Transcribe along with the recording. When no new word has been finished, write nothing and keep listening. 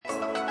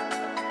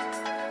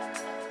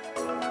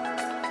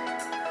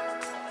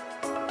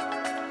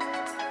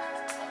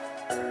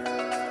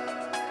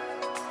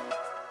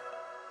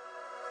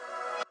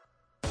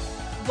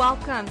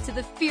Welcome to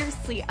the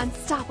Fiercely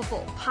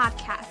Unstoppable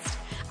podcast.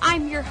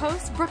 I'm your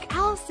host, Brooke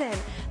Allison,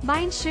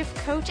 mind shift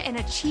coach and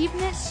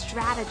achievement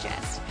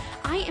strategist.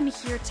 I am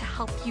here to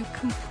help you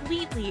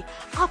completely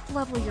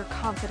up-level your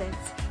confidence,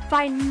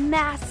 find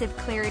massive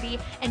clarity,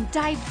 and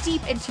dive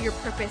deep into your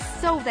purpose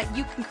so that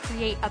you can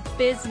create a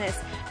business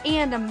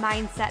and a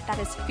mindset that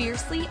is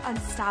fiercely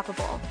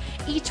unstoppable.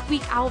 Each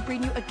week, I will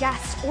bring you a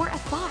guest or a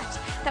thought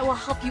that will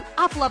help you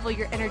up-level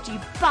your energy,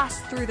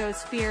 bust through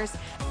those fears,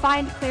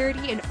 find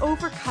clarity, and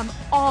overcome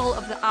all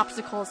of the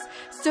obstacles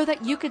so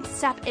that you can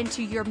step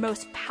into your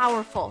most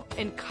powerful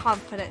and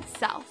confident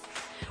self.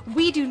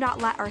 We do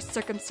not let our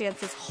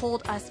circumstances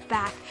hold us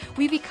back.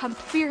 We become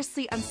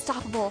fiercely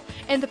unstoppable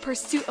in the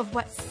pursuit of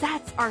what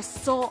sets our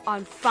soul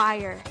on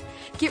fire.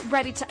 Get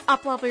ready to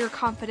up-level your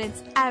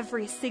confidence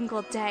every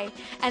single day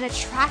and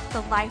attract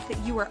the life that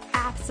you are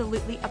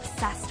absolutely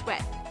obsessed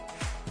with.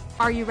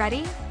 Are you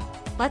ready?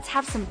 Let's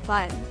have some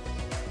fun.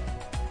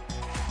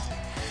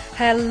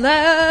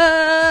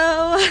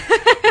 Hello.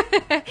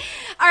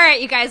 All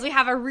right, you guys, we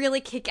have a really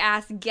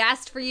kick-ass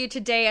guest for you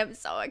today. I'm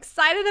so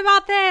excited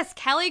about this.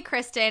 Kelly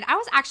Kristen. I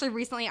was actually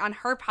recently on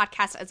her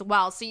podcast as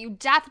well, so you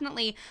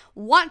definitely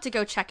want to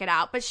go check it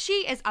out. But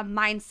she is a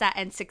mindset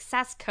and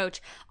success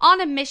coach on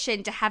a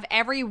mission to have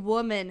every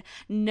woman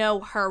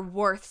know her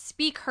worth,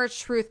 speak her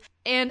truth,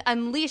 and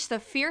unleash the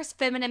fierce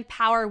feminine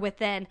power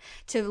within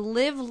to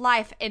live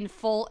life in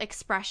full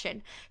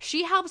expression.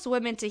 She helps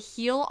women to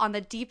heal on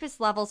the deepest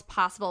levels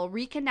possible,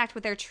 reconnect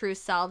with their true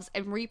selves,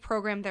 and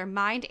reprogram their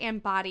mind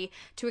and body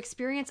to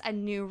experience a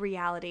new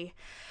reality.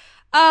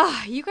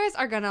 You guys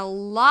are gonna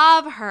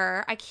love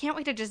her. I can't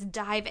wait to just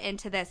dive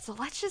into this. So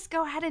let's just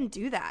go ahead and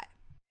do that.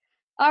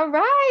 All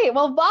right.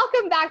 Well,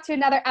 welcome back to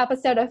another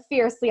episode of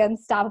Fiercely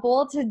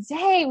Unstoppable.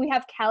 Today we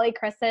have Kelly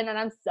Kristen, and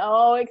I'm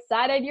so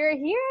excited you're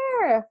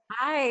here.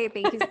 Hi.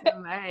 Thank you so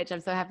much.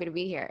 I'm so happy to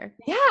be here.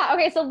 Yeah.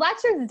 Okay. So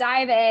let's just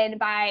dive in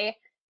by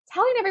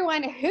telling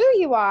everyone who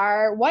you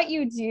are, what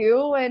you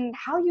do, and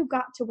how you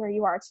got to where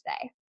you are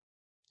today.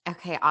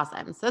 Okay,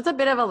 awesome. So it's a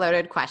bit of a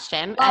loaded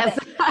question. Give us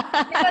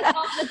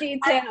all the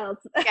details.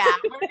 Yeah,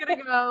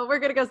 we're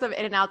gonna go some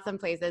in and out some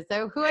places.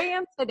 So who I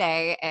am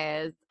today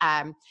is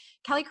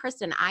Kelly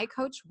Kristen. I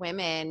coach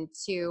women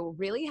to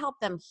really help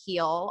them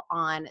heal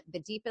on the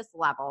deepest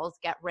levels,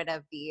 get rid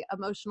of the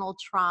emotional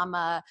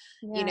trauma,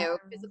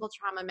 physical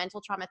trauma, mental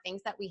trauma,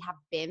 things that we have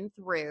been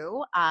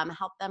through,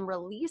 help them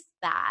release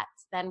that,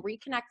 then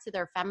reconnect to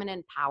their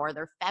feminine power,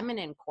 their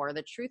feminine core,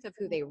 the truth of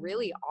who they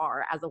really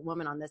are as a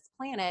woman on this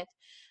planet,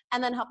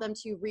 and then help them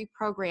to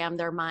reprogram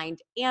their mind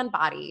and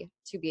body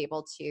to be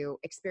able to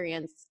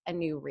experience a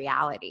new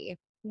reality.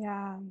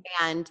 Yeah.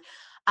 And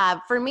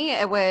for me,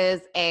 it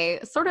was a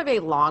sort of a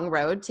long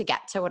road to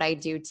get to what I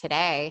do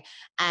today.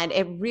 And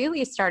it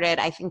really started,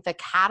 I think the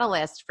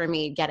catalyst for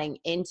me getting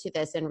into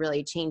this and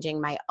really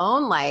changing my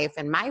own life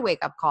and my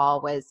wake-up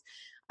call was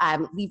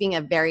leaving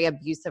a very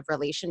abusive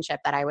relationship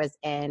that I was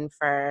in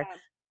for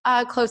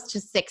close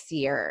to 6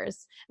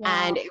 years. Wow.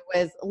 And it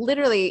was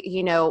literally,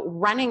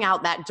 running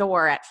out that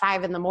door at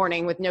 5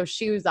 a.m. with no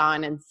shoes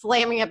on and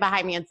slamming it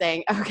behind me and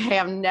saying, okay,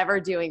 I'm never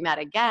doing that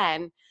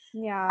again.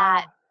 Yeah.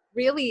 That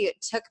really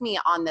took me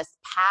on this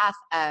path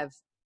of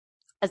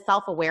a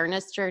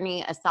self-awareness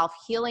journey, a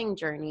self-healing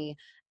journey.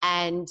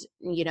 And,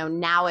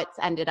 now it's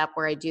ended up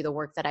where I do the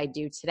work that I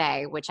do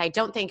today, which I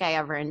don't think I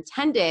ever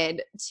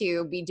intended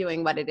to be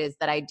doing what it is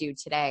that I do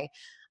today.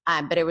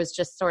 But it was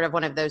just sort of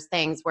one of those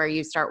things where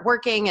you start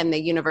working and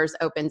the universe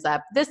opens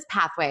up this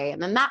pathway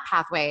and then that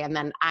pathway. And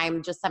then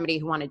I'm just somebody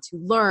who wanted to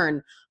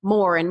learn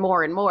more and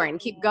more and more and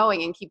keep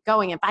going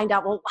and find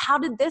out, well, how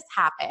did this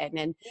happen?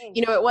 And,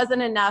 it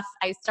wasn't enough.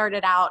 I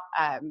started out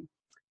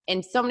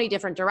in so many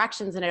different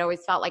directions and it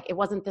always felt like it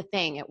wasn't the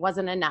thing. It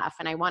wasn't enough.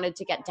 And I wanted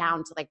to get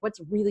down to like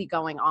what's really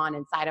going on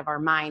inside of our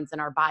minds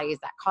and our bodies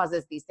that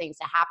causes these things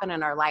to happen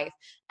in our life.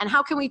 And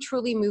how can we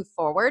truly move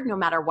forward no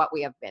matter what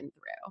we have been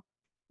through?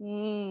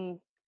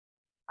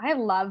 I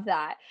love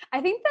that.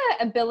 I think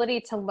the ability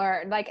to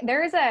learn, like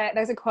there's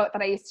a quote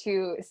that I used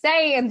to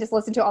say and just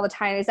listen to all the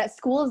time is that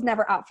school is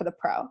never out for the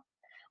pro.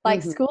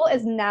 Like school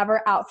is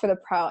never out for the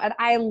pro. And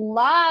I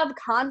love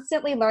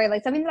constantly learning,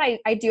 like something that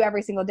I do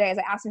every single day is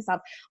I ask myself,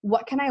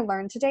 what can I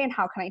learn today and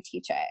how can I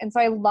teach it? And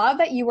so I love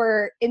that you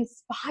were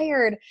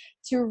inspired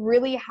to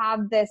really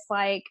have this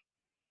like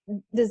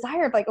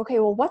desire of like, okay,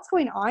 well, what's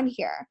going on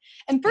here?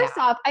 And first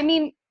off, I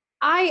mean,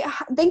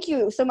 I thank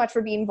you so much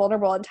for being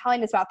vulnerable and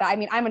telling us about that. I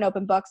mean, I'm an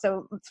open book,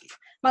 so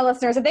my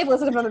listeners, if they've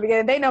listened from the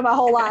beginning, they know my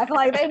whole life.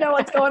 Like they know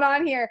what's going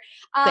on here.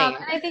 And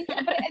I think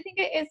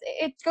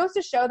it goes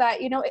to show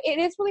that, it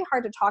is really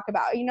hard to talk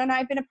about, and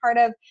I've been a part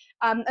of,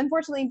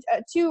 unfortunately,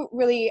 2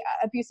 really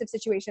abusive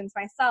situations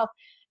myself.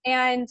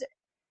 And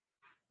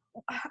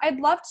I'd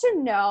love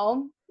to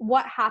know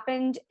what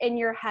happened in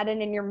your head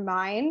and in your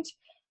mind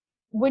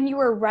when you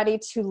were ready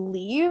to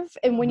leave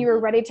and when you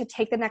were ready to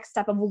take the next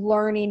step of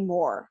learning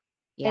more.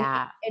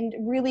 Yeah. And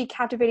really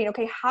captivating,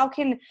 okay, how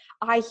can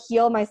I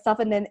heal myself?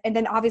 And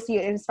then obviously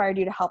it inspired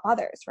you to help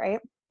others, right?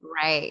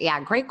 Right.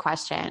 Yeah. Great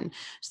question.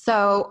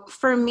 So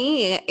for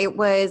me, it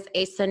was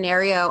a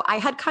scenario. I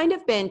had kind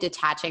of been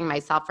detaching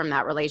myself from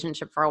that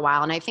relationship for a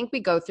while. And I think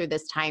we go through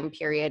this time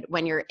period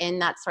when you're in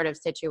that sort of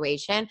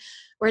situation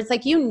where it's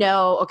like,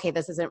 okay,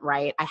 this isn't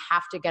right. I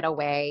have to get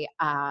away.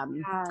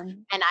 And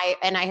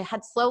I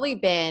had slowly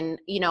been,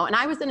 and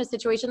I was in a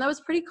situation that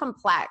was pretty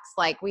complex.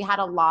 Like we had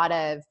a lot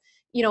of,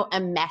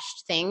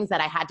 enmeshed things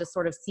that I had to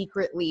sort of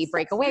secretly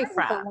break away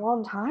from. A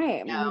long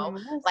time.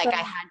 Like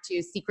I had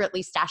to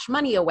secretly stash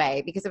money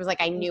away because it was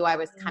like I knew I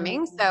was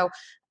coming. So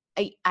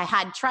I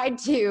had tried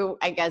to,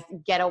 I guess,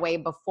 get away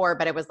before,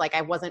 but it was like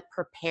I wasn't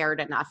prepared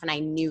enough and I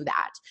knew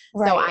that.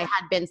 Right. So I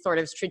had been sort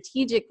of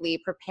strategically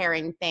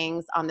preparing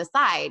things on the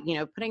side,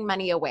 putting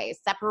money away,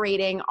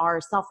 separating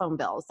our cell phone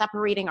bills,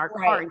 separating our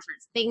car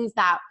insurance, things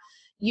that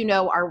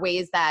are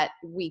ways that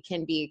we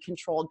can be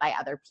controlled by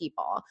other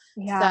people.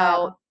 Yeah.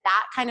 So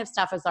that kind of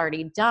stuff was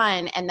already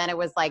done. And then it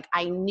was like,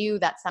 I knew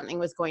that something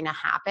was going to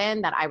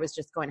happen, that I was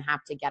just going to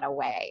have to get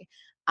away.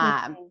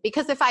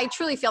 Because if I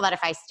truly feel that if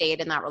I stayed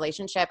in that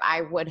relationship,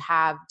 I would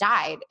have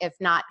died, if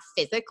not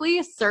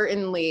physically,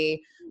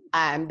 certainly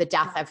the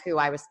death of who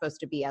I was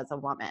supposed to be as a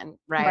woman,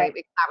 right?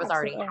 Because that was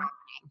already happening.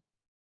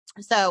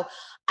 So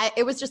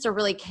it was just a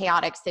really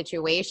chaotic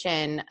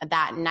situation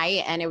that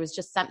night. And it was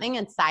just something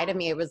inside of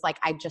me. It was like,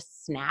 I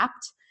just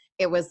snapped.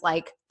 It was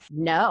like,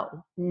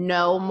 no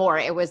more.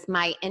 It was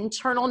my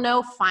internal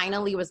no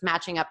finally was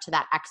matching up to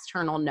that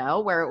external no,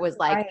 where it was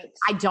like,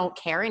 I don't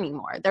care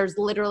anymore. There's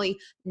literally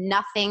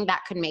nothing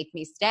that could make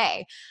me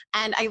stay.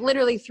 And I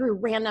literally threw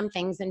random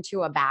things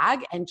into a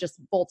bag and just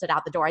bolted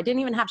out the door. I didn't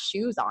even have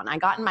shoes on. I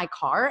got in my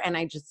car and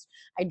I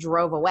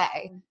drove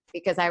away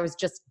because I was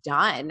just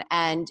done.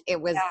 And it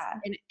was,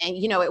 and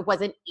it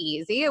wasn't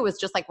easy. It was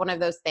just like one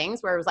of those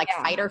things where it was like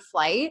fight or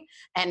flight.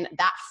 And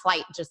that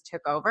flight just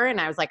took over.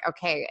 And I was like,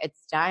 okay,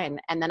 it's done.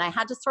 And then I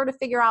had to sort of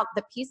figure out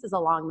the pieces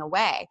along the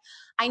way.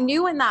 I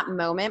knew in that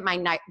moment,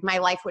 my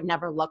life would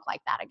never look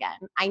like that again.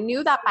 I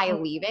knew that by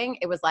leaving,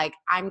 it was like,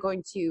 I'm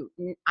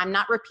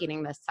not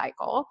repeating this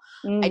cycle.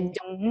 I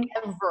don't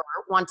ever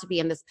want to be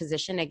in this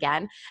position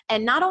again.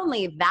 And not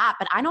only that,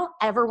 but I don't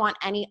ever want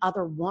any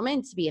other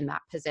woman to be in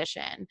that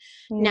position.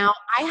 Now,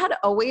 I had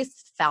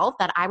always felt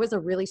that I was a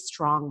really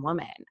strong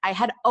woman. I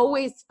had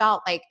always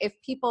felt like if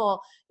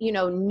people,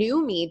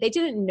 knew me, they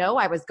didn't know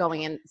I was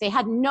going in. They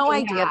had no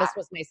idea this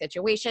was my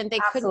situation. They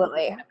couldn't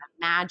have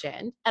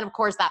imagined. And of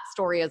course, that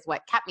story is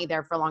what kept me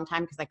there for a long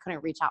time because I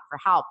couldn't reach out for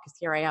help because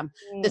here I am,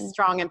 this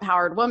strong,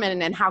 empowered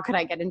woman. And how could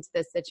I get into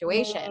this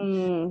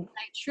situation?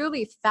 I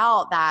truly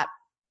felt that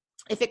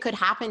if it could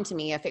happen to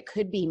me, if it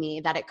could be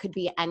me, that it could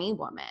be any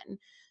woman.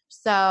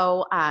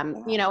 So,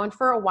 and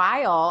for a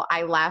while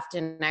I left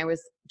and I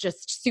was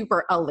just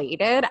super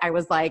elated. I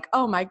was like,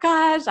 oh my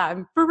gosh,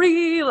 I'm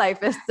free.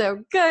 Life is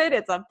so good.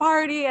 It's a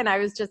party. And I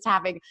was just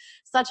having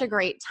such a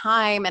great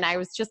time. And I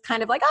was just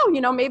kind of like, oh,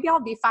 maybe I'll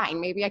be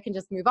fine. Maybe I can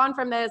just move on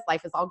from this.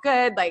 Life is all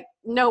good. Like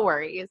no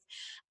worries.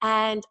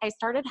 And I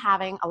started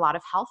having a lot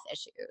of health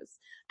issues.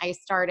 I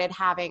started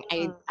having,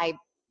 I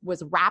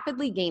was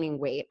rapidly gaining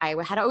weight. I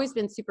had always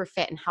been super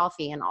fit and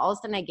healthy. And all of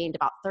a sudden I gained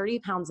about 30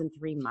 pounds in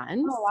 3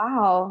 months. Oh,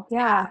 wow.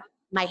 Yeah.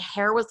 My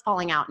hair was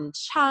falling out in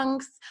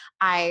chunks.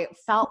 I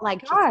felt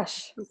like a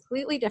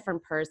completely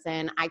different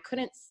person. I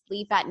couldn't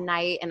sleep at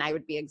night and I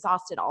would be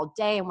exhausted all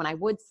day. And when I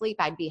would sleep,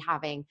 I'd be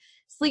having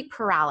sleep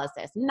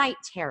paralysis, night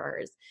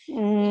terrors,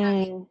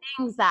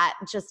 things that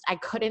just I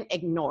couldn't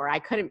ignore. I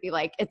couldn't be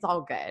like, it's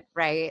all good,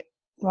 right?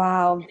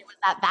 Wow. And it was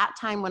at that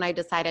time when I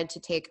decided to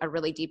take a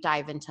really deep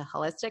dive into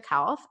holistic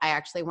health. I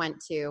actually went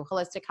to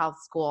holistic health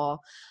school,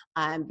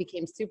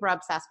 became super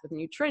obsessed with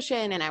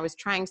nutrition, and I was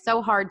trying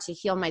so hard to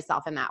heal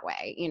myself in that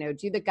way.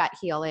 Do the gut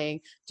healing,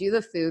 do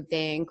the food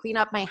thing, clean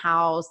up my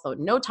house, so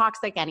no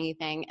toxic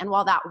anything. And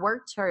while that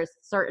worked to a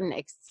certain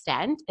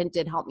extent and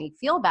did help me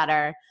feel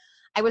better,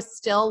 I was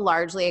still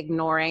largely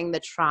ignoring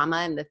the trauma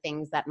and the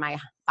things that my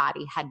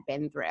body had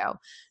been through.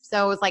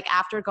 So it was like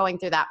after going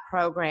through that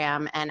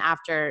program and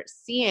after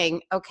seeing,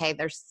 okay,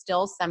 there's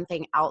still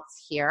something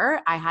else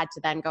here, I had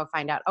to then go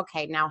find out,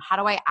 okay, now how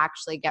do I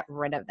actually get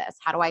rid of this?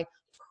 How do I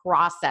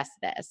process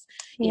this,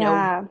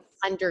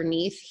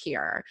 underneath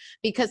here?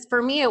 Because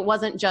for me, it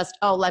wasn't just,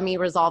 oh, let me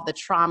resolve the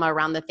trauma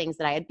around the things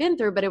that I had been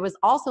through, but it was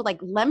also like,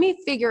 let me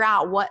figure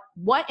out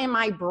what in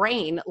my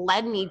brain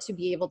led me to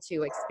be able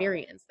to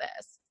experience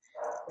this.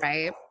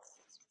 Right.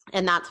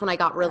 And that's when I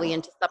got really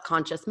into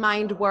subconscious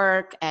mind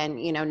work. And,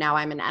 now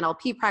I'm an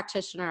NLP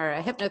practitioner,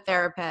 a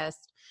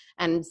hypnotherapist,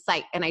 and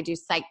I do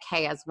Psych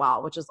K as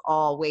well, which is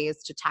all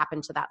ways to tap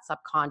into that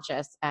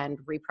subconscious and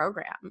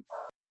reprogram.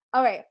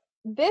 All right.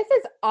 This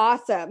is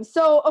awesome.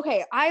 So,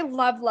 okay, I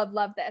love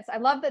this. I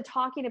love the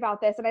talking about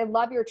this, and I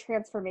love your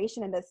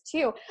transformation in this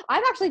too.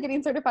 I'm actually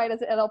getting certified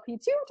as an NLP too,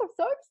 which I'm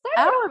so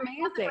excited. Oh,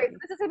 amazing.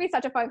 This is going to be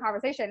such a fun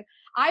conversation.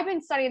 I've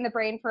been studying the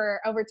brain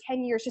for over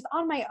 10 years, just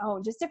on my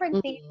own, just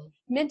different things,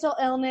 mental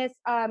illness,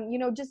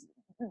 just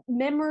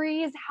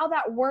memories, how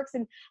that works,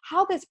 and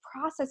how this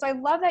process. So I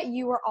love that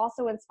you were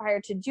also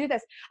inspired to do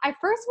this. I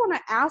first want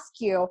to ask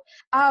you,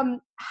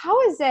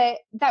 how is it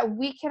that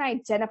we can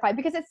identify,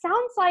 because it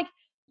sounds like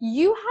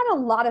you had a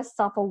lot of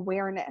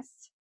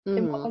self-awareness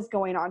in what was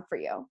going on for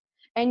you.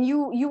 And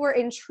you were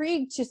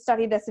intrigued to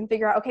study this and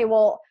figure out, okay,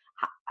 well,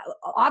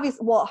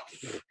 obviously,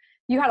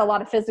 you had a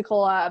lot of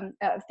physical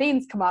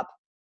things come up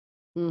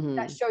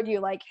that showed you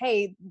like,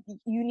 hey,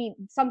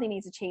 something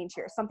needs to change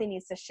here. Something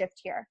needs to shift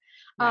here.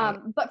 Right.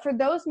 But for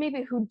those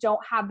maybe who don't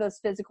have those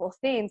physical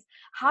things,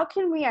 how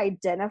can we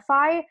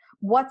identify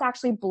what's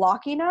actually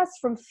blocking us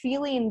from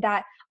feeling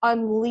that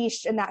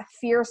unleashed and that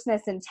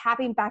fierceness and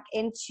tapping back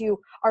into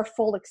our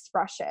full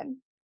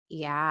expression?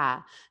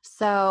 Yeah.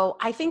 So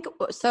I think,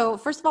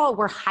 first of all,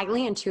 we're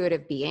highly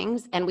intuitive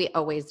beings, and we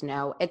always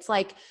know. It's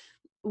like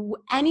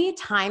any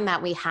time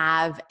that we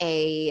have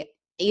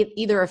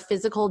either a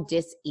physical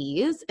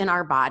dis-ease in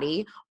our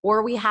body,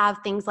 or we have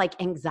things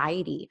like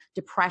anxiety,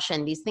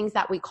 depression, these things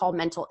that we call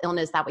mental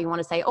illness that we want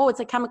to say, oh,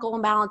 it's a chemical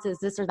imbalance, is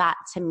this or that.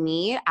 To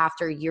me,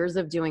 after years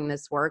of doing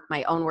this work,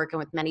 my own work and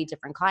with many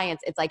different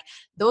clients, it's like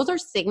those are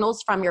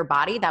signals from your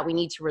body that we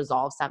need to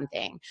resolve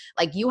something.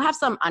 Like you have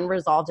some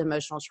unresolved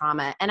emotional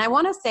trauma. And I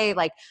want to say,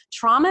 like,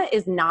 trauma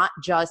is not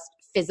just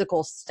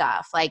physical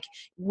stuff. Like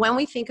when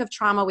we think of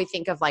trauma, we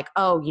think of like,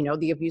 oh,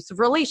 the abusive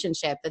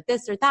relationship, that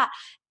this or that.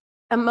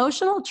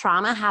 Emotional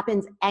trauma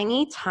happens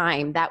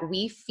anytime that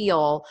we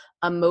feel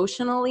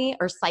emotionally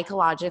or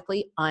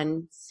psychologically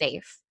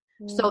unsafe.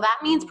 So that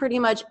means pretty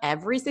much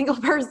every single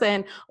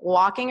person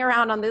walking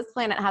around on this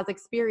planet has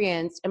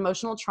experienced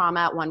emotional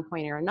trauma at one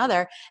point or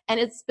another.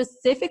 And it's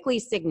specifically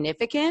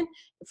significant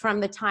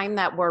from the time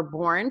that we're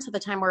born to the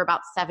time we're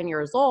about 7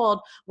 years old,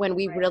 when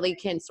we really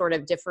can sort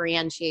of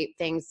differentiate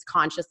things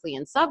consciously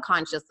and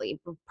subconsciously.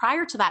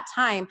 Prior to that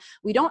time,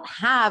 we don't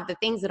have the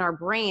things in our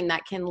brain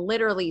that can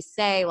literally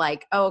say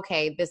like, oh,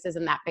 okay, this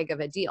isn't that big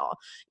of a deal.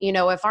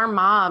 If our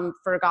mom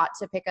forgot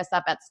to pick us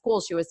up at school,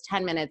 she was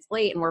 10 minutes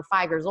late and we're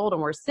 5 years old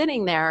and we're sitting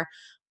there,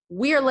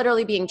 we are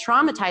literally being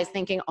traumatized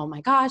thinking, oh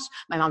my gosh,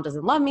 my mom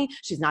doesn't love me.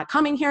 She's not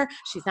coming here.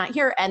 She's not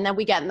here. And then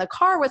we get in the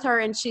car with her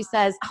and she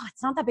says, oh,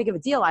 it's not that big of a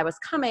deal. I was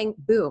coming.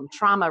 Boom,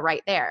 trauma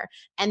right there.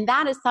 And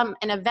that is an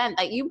event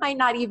that you might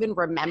not even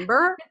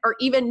remember or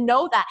even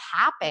know that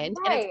happened.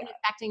 Right. And it's been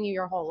affecting you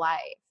your whole life.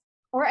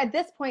 Or at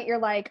this point, you're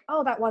like,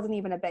 oh, that wasn't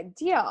even a big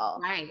deal.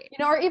 Right.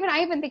 Or even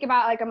I even think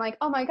about like, I'm like,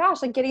 oh my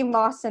gosh, like getting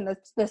lost in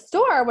the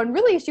store when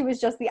really she was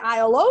just the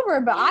aisle over.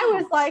 But I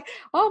was like,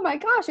 oh my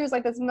gosh, it was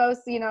like this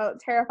most,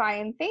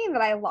 terrifying thing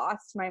that I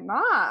lost my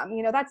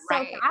mom. That's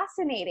so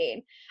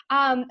fascinating.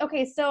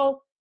 Okay.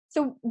 So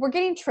we're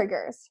getting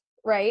triggers,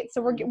 right?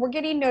 So we're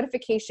getting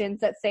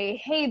notifications that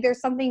say, hey,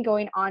 there's something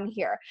going on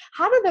here.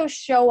 How do those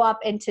show up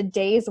in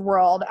today's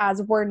world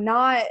as we're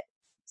not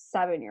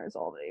 7 years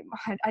old anymore?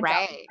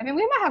 I mean,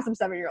 we might have some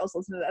 7-year-olds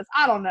listen to this.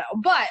 I don't know.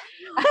 But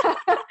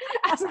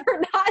as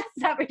we're not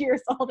 7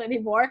 years old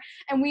anymore,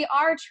 and we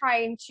are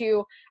trying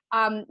to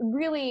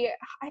really,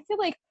 I feel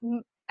like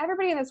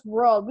everybody in this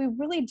world, we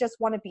really just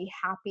want to be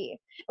happy.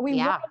 And we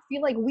want to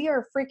feel like we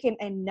are freaking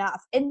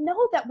enough and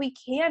know that we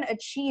can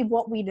achieve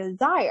what we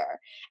desire.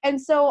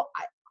 And so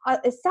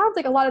it sounds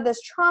like a lot of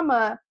this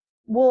trauma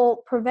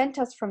will prevent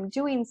us from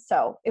doing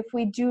so if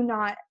we do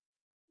not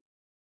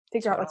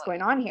figure out what's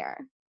going on here.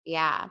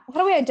 Yeah.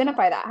 How do we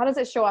identify that? How does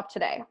it show up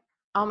today?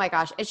 Oh my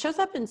gosh, it shows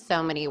up in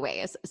so many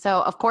ways.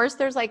 So of course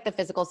there's like the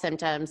physical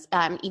symptoms,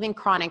 even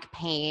chronic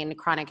pain,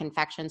 chronic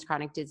infections,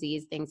 chronic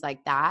disease, things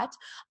like that,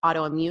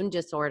 autoimmune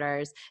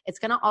disorders. It's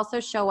going to also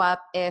show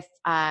up if,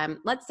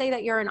 let's say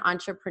that you're an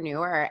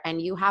entrepreneur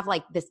and you have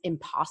like this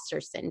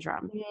imposter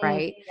syndrome,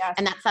 right? Yes.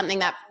 And that's something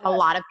that a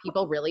lot of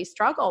people really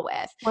struggle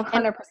with. 100%.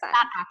 And where's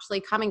that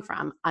actually coming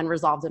from?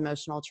 Unresolved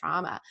emotional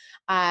trauma.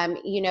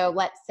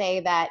 Let's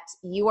say that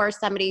you are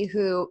somebody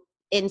who,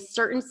 in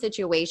certain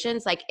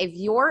situations, like if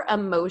your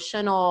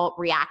emotional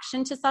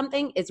reaction to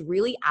something is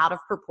really out of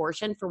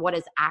proportion for what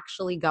is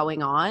actually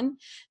going on,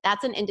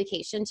 that's an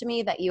indication to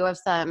me that you have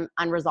some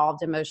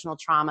unresolved emotional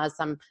trauma,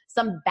 some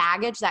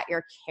baggage that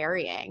you're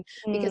carrying.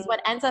 Because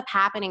what ends up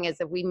happening is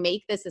that we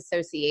make this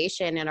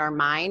association in our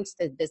mind,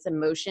 this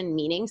emotion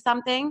meaning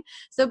something.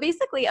 So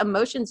basically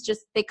emotions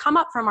they come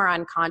up from our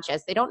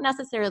unconscious. They don't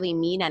necessarily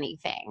mean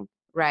anything.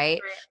 Right?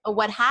 But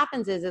what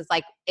happens is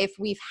like if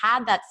we've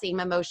had that same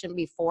emotion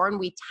before and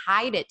we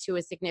tied it to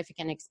a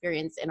significant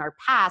experience in our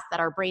past that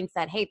our brain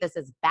said, hey, this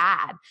is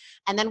bad.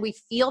 And then we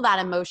feel that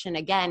emotion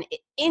again,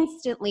 it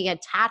instantly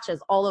attaches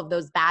all of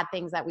those bad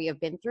things that we have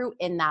been through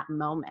in that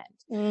moment.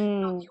 So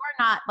if you are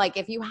not like,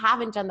 if you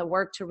haven't done the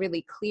work to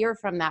really clear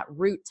from that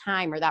root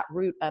time or that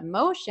root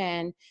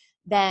emotion,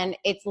 then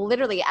it's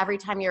literally every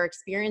time you're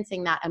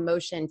experiencing that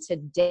emotion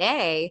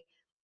today,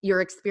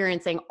 you're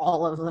experiencing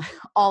all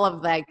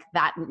of like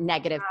that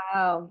negative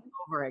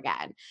over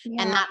again.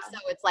 And that's, so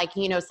it's like,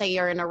 say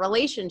you're in a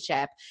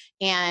relationship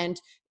and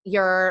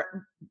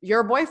your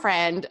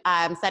boyfriend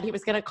said he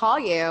was going to call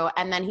you,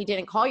 and then he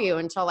didn't call you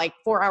until like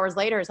 4 hours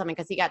later or something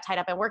because he got tied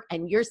up at work,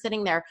 and you're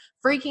sitting there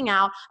freaking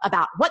out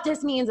about what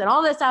this means and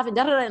all this stuff and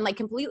and like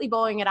completely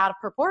blowing it out of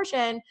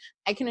proportion.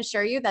 I can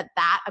assure you that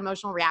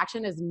emotional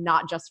reaction is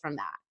not just from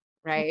that,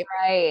 right?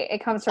 Right.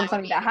 It comes from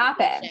something that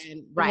happened.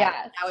 Right.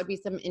 Yes. That would be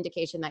some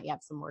indication that you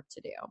have some work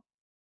to do.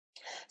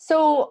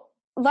 So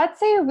let's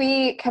say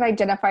we can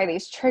identify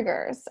these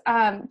triggers.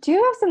 Do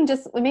you have some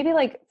just maybe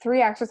like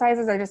 3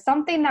 exercises or just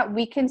something that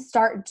we can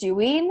start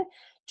doing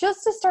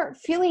just to start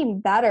feeling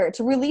better,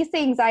 to release the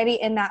anxiety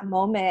in that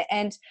moment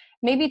and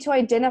maybe to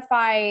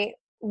identify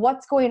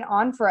what's going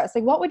on for us?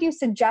 Like, what would you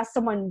suggest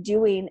someone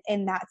doing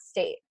in that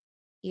state?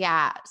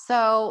 Yeah.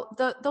 So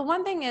the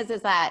one thing is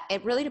that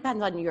it really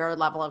depends on your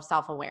level of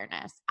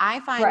self-awareness.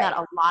 I find that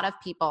a lot of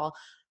people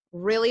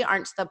really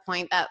aren't to the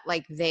point that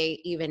like they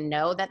even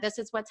know that this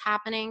is what's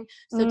happening.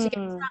 So to get to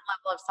that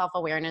level of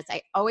self-awareness,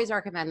 I always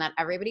recommend that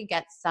everybody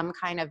gets some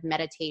kind of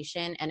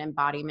meditation and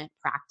embodiment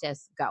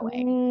practice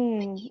going.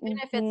 Like, even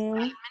if it's 5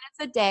 minutes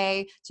a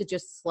day, to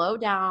just slow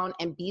down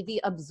and be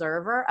the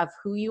observer of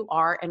who you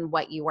are and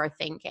what you are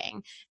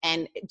thinking.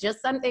 And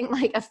just something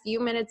like a few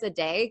minutes a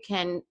day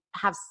can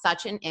have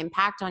such an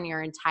impact on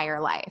your entire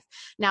life.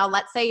 Now,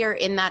 let's say you're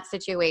in that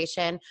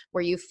situation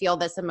where you feel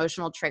this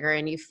emotional trigger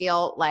and you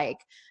feel like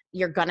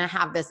you're going to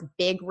have this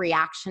big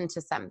reaction to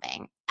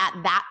something. At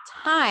that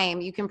time,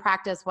 you can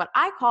practice what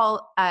I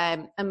call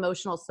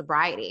emotional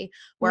sobriety,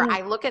 where I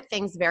look at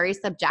things very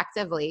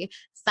subjectively.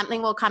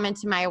 Something will come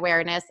into my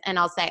awareness and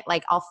I'll say,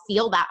 like, I'll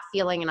feel that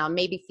feeling and I'll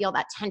maybe feel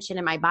that tension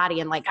in my body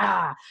and like,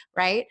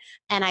 right?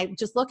 And I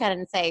just look at it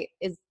and say,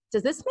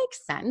 does this make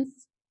sense?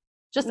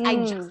 I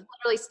just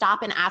literally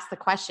stop and ask the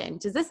question,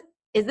 is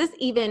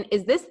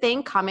this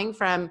thing coming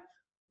from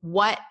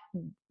what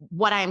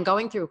I am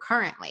going through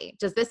currently?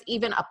 Does this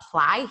even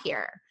apply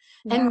here?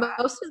 Yeah. And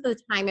most of the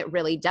time it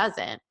really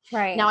doesn't.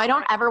 Right. Now, I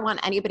don't ever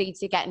want anybody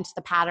to get into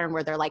the pattern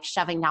where they're like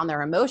shoving down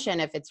their emotion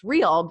if it's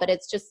real, but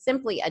it's just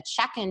simply a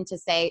check-in to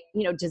say,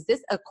 does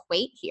this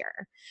equate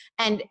here?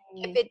 And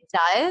if it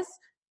does,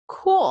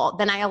 cool,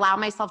 then I allow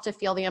myself to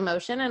feel the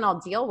emotion and I'll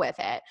deal with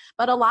it.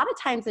 But a lot of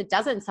times it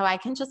doesn't. So I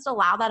can just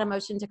allow that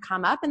emotion to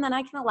come up and then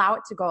I can allow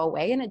it to go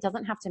away and it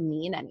doesn't have to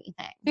mean anything.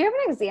 Do you have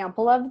an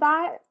example of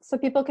that so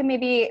people can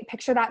maybe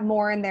picture that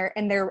more in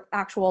their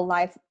actual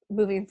life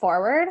moving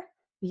forward?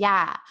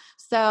 Yeah.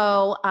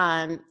 So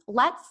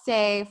let's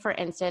say, for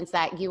instance,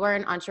 that you are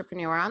an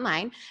entrepreneur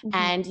online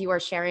and you are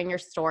sharing your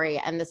story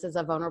and this is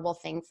a vulnerable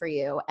thing for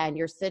you and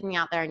you're sitting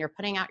out there and you're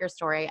putting out your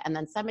story and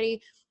then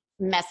somebody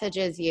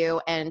messages you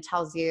and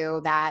tells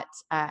you that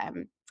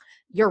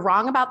you're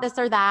wrong about this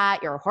or that,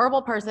 you're a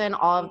horrible person,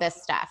 all of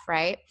this stuff,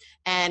 right?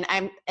 And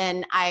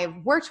I've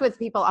worked with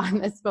people on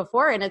this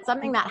before, and it's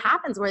something that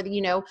happens where,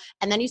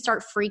 and then you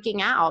start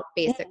freaking out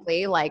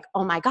basically like,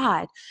 oh my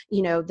God,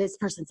 this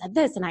person said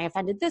this and I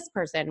offended this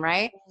person,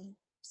 right?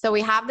 So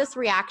we have this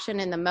reaction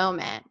in the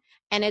moment,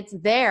 and it's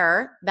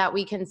there that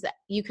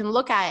you can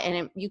look at it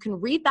and you can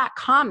read that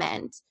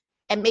comment.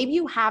 And maybe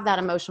you have that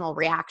emotional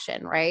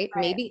reaction, right?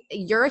 Maybe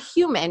you're a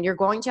human. You're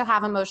going to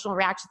have emotional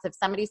reactions if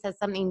somebody says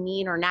something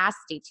mean or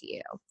nasty to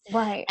you.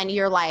 Right. And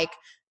you're like,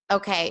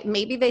 okay,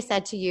 maybe they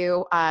said to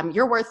you,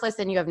 you're worthless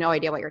and you have no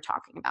idea what you're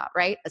talking about,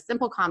 right? A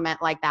simple comment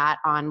like that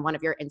on one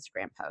of your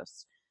Instagram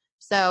posts.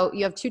 So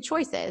you have 2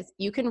 choices.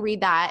 You can read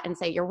that and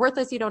say, you're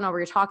worthless. You don't know what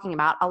you're talking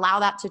about. Allow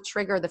that to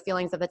trigger the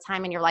feelings of the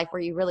time in your life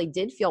where you really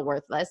did feel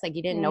worthless. Like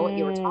you didn't know what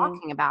you were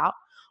talking about.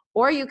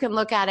 Or you can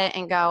look at it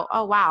and go,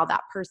 oh, wow,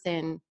 that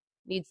person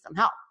needs some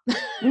help.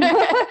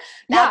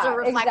 That's a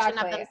reflection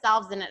of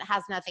themselves and it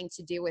has nothing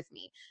to do with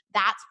me.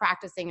 That's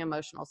practicing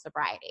emotional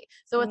sobriety.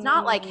 So it's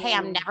not like, hey,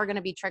 I'm never going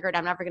to be triggered.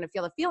 I'm never going to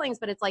feel the feelings,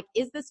 but it's like,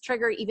 is this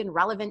trigger even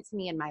relevant to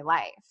me in my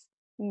life?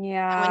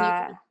 Yeah. And when you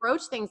can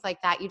approach things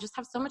like that, you just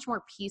have so much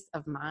more peace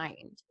of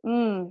mind.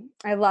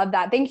 I love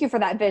that. Thank you for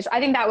that, Vish. I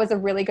think that was a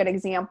really good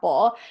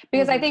example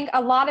because I think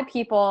a lot of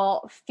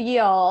people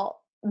feel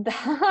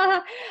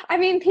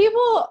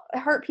people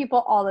hurt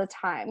people all the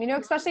time,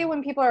 especially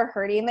when people are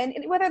hurting, and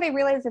whether they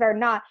realize it or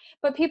not,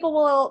 but people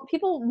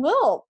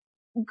will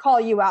call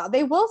you out.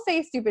 They will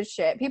say stupid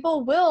shit.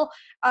 People will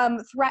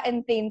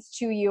threaten things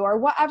to you or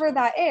whatever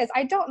that is.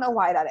 I don't know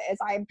why that is.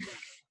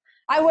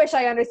 I wish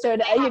I understood,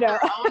 their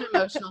own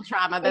emotional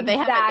trauma that they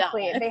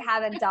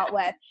haven't dealt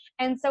with.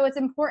 And so it's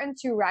important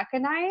to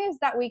recognize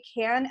that we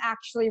can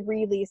actually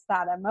release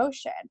that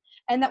emotion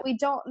and that we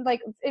don't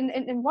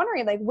in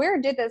wondering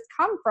where did this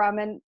come from?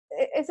 And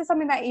is this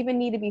something that I even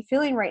need to be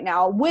feeling right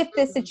now with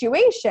this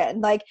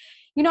situation? I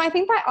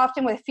think that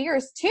often with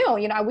fears too,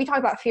 we talk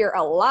about fear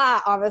a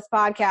lot on this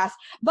podcast,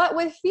 but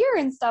with fear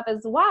and stuff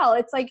as well,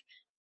 it's like,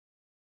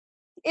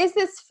 is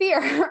this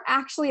fear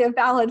actually a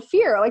valid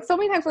fear? So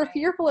many times we're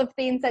fearful of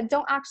things that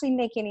don't actually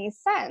make any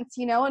sense,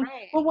 and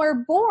when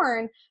we're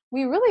born,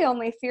 we really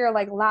only fear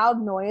loud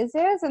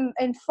noises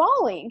and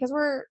falling because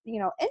we're,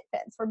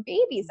 infants, we're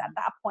babies at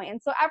that point. And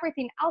so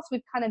everything else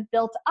we've kind of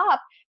built up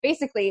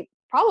basically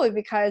probably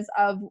because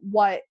of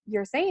what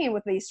you're saying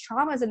with these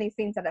traumas and these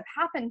things that have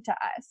happened to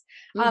us.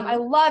 I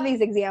love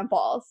these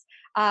examples.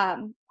 I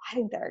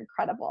think they're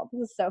incredible.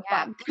 This is so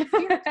fun. And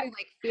fear too,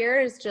 like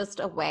fear is just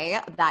a way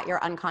that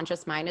your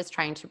unconscious mind is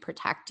trying to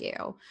protect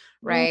you,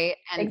 right?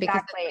 And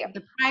exactly. because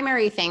the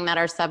primary thing that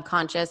our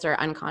subconscious or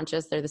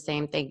unconscious, they're the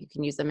same thing. You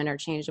can use them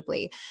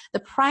interchangeably. The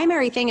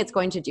primary thing it's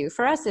going to do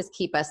for us is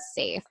keep us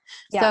safe.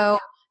 Yeah. So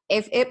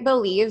if it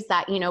believes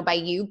that, you know, by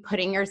you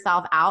putting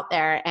yourself out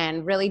there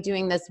and really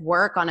doing this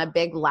work on a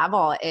big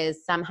level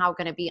is somehow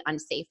going to be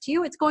unsafe to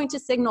you, it's going to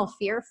signal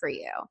fear for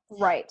you.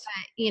 Right.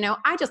 But, you know,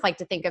 I just like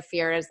to think of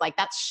fear as like,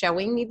 that's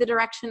showing me the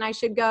direction I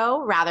should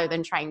go rather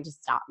than trying to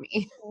stop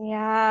me.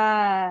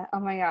 Yeah.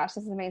 Oh my gosh,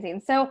 this is amazing.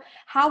 So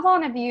how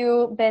long have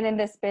you been in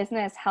this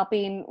business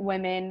helping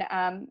women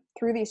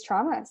through these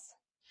traumas?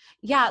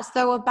 Yeah.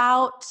 So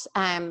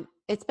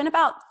it's been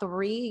about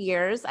 3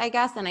 years, I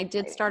guess. And I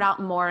did start out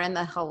more in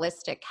the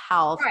holistic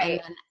health. Right.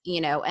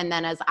 And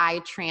then as I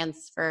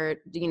transitioned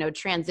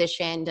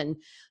and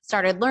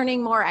started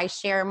learning more, I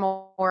share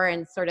more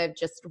and sort of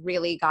just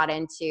really got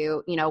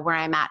into, you know, where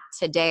I'm at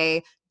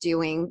today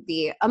doing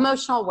the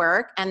emotional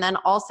work. And then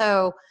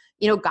also,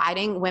 you know,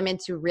 guiding women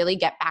to really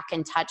get back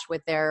in touch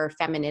with their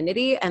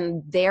femininity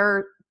and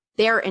their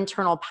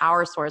internal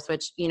power source,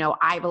 which, you know,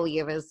 I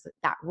believe is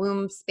that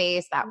womb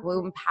space, that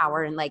womb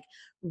power, and like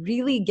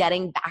really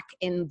getting back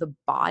in the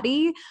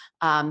body,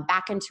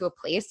 back into a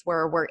place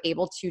where we're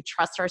able to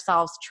trust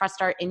ourselves,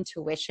 trust our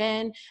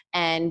intuition,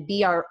 and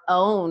be our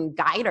own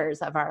guiders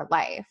of our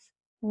life.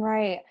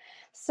 Right.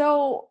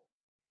 So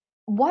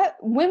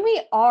when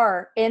we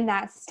are in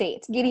that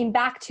state, getting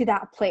back to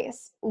that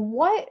place,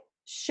 what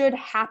should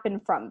happen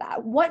from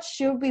that? What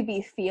should we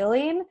be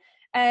feeling?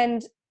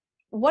 And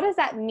what does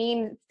that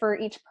mean for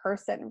each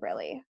person,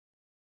 really?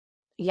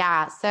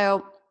 Yeah.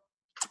 So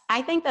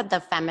I think that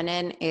the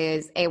feminine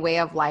is a way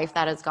of life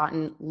that has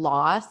gotten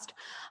lost.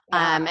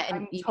 Yeah, And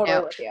I'm you totally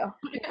know,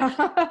 with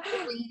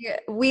you.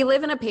 we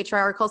live in a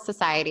patriarchal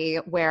society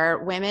where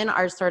women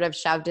are sort of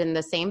shoved in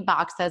the same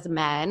box as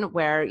men,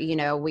 where, you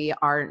know, we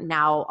are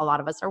now, a lot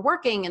of us are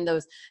working in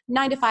those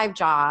 9-to-5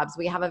 jobs.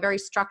 We have a very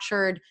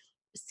structured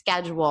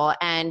schedule,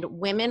 and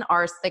women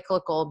are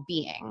cyclical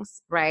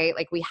beings, right?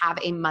 Like we have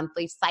a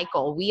monthly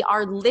cycle. We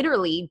are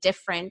literally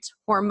different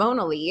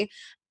hormonally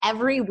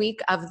every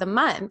week of the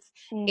month.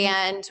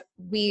 And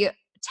we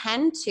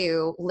tend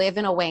to live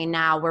in a way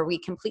now where we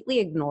completely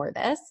ignore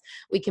this.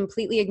 We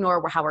completely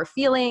ignore how we're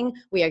feeling.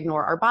 We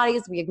ignore our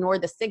bodies. We ignore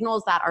the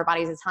signals that our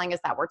bodies is telling us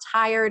that we're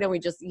tired, and we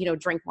just, you know,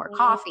 drink more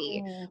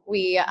coffee.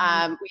 We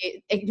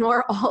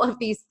ignore all of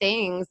these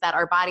things that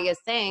our body is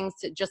saying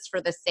just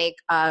for the sake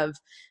of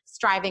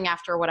striving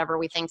after whatever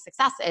we think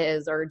success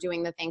is, or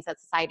doing the things that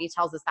society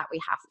tells us that we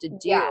have to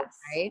do,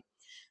 right?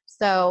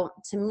 So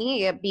to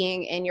me,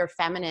 being in your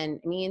feminine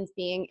means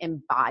being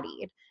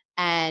embodied.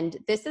 And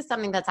this is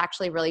something that's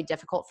actually really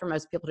difficult for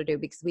most people to do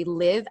because we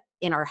live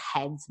in our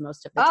heads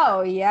most of the time.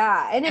 Oh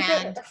yeah.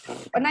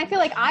 And I feel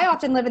like I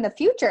often live in the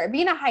future,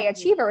 being a high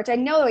achiever, which I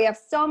know we have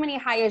so many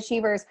high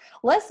achievers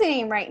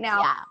listening right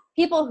now. Yeah.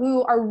 People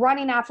who are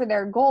running after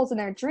their goals and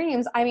their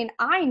dreams. I mean,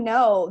 I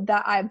know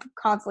that I've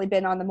constantly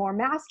been on the more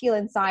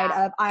masculine side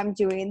of I'm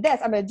doing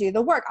this, I'm going to do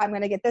the work, I'm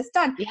going to get this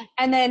done. Yeah.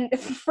 And then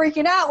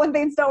freaking out when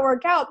things don't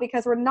work out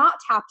because we're not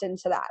tapped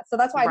into that. So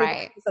that's why I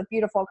think it's a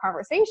beautiful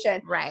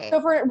conversation. Right. So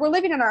if we're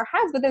living in our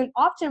heads, but then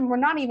often we're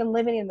not even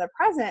living in the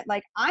present.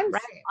 Like I'm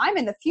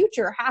in the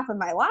future half of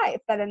my life,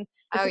 that it's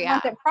a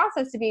constant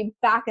process to be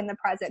back in the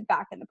present.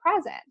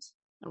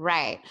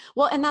 Right.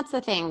 Well, and that's the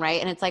thing, right?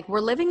 And it's like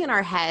we're living in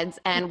our heads,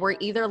 and we're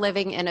either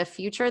living in a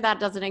future that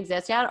doesn't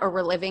exist yet, or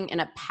we're living in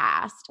a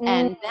past.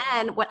 And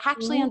then what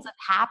actually ends up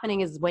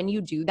happening is when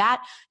you do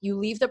that, you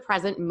leave the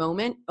present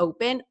moment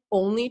open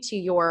only to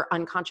your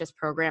unconscious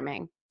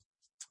programming.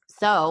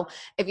 So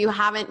if you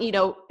haven't, you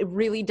know,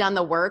 really done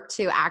the work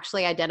to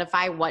actually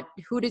identify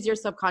who does your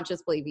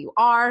subconscious believe you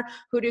are,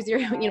 who does your,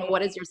 you know,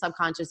 what is your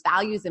subconscious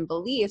values and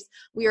beliefs,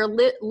 we are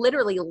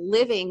literally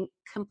living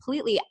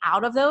completely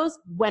out of those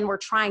when we're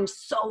trying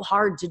so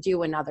hard to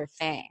do another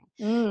thing.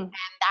 And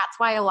that's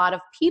why a lot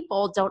of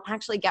people don't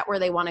actually get where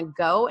they want to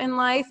go in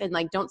life and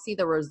like don't see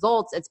the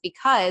results. It's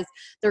because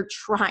they're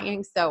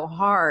trying so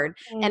hard.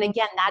 And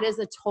again, that is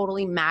a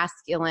totally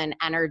masculine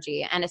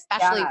energy. And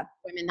especially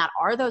women that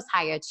are those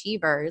high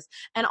achievers.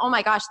 And oh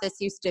my gosh,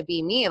 this used to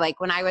be me. Like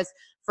when I was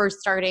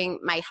first starting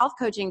my health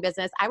coaching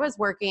business, I was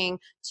working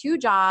 2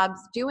 jobs,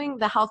 doing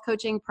the health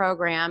coaching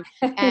program,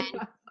 and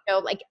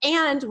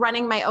and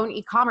running my own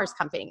e-commerce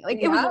company. Like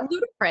it was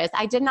ludicrous.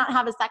 I did not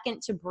have a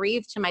second to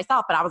breathe to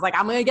myself, but I was like,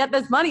 I'm going to get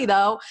this money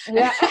though.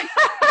 Yeah.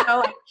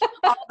 All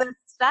this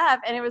stuff.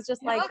 And it was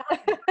just like,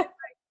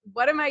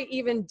 what am I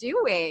even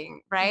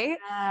doing? Right.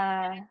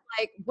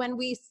 Like when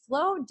we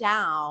slow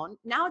down,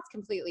 now it's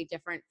completely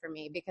different for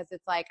me because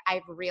it's like,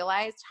 I've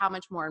realized how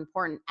much more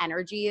important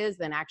energy is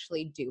than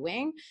actually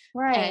doing.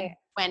 Right. And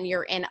when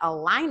you're in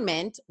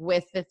alignment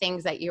with the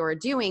things that you're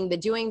doing, the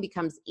doing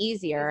becomes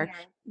easier.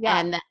 Yeah.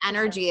 And the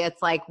energy,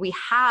 it's like we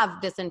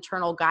have this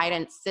internal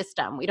guidance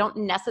system. We don't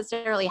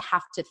necessarily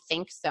have to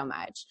think so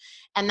much.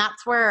 And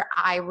that's where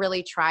I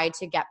really try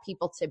to get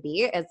people to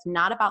be. It's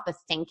not about the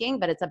thinking,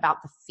 but it's about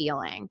the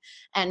feeling.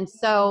 And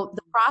so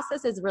the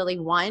process is really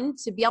one,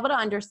 to be able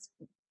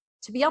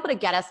to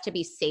get us to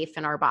be safe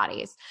in our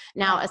bodies.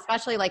 Now,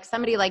 especially like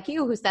somebody like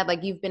you who said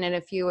like you've been in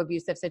a few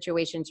abusive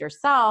situations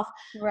yourself,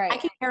 I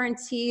can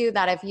guarantee you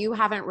that if you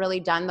haven't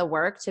really done the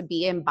work to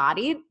be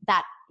embodied,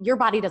 that your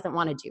body doesn't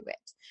want to do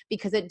it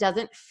because it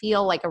doesn't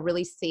feel like a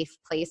really safe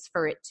place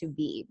for it to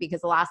be.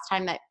 Because the last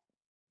time that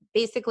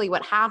basically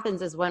what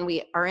happens is when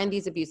we are in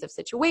these abusive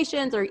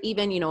situations or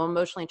even,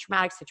 emotionally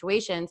traumatic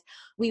situations,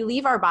 we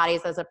leave our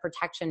bodies as a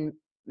protection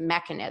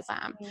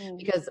mechanism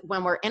because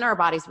when we're in our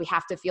bodies, we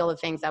have to feel the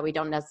things that we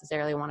don't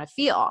necessarily want to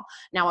feel.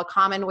 Now, a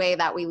common way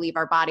that we leave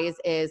our bodies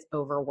is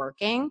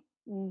overworking,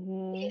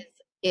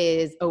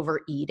 is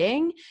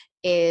overeating,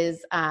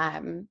 is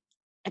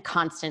a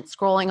constant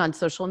scrolling on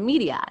social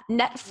media,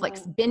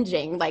 Netflix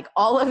binging, like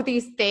all of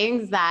these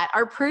things that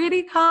are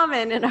pretty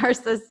common in our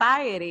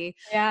society.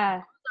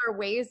 Yeah. Are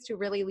ways to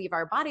really leave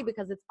our body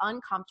because it's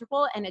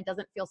uncomfortable and it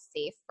doesn't feel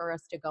safe for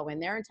us to go in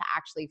there and to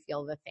actually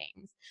feel the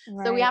things.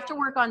 So we have to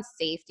work on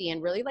safety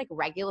and really like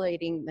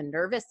regulating the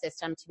nervous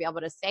system to be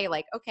able to say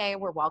like, okay,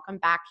 we're welcome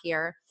back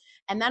here.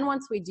 And then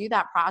once we do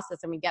that process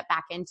and we get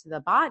back into the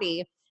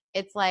body,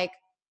 it's like,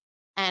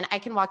 and I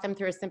can walk them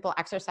through a simple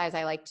exercise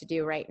I like to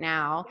do right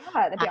now.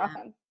 Yeah, that'd be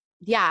awesome.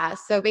 Yeah.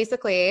 So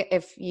basically,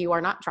 if you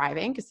are not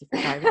driving, because if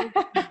you're driving,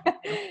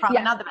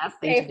 probably not the best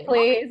thing to do.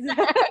 Please.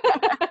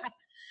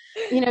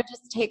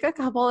 Just take a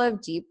couple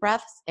of deep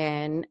breaths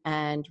in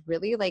and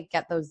really like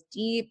get those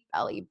deep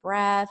belly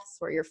breaths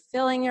where you're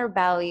filling your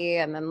belly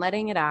and then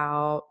letting it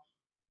out.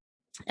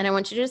 And I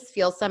want you to just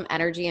feel some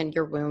energy in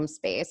your womb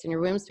space. And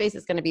your womb space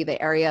is going to be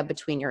the area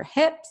between your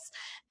hips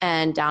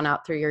and down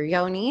out through your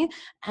yoni.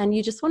 And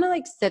you just want to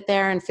like sit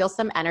there and feel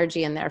some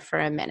energy in there for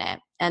a minute.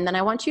 And then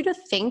I want you to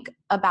think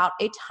about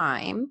a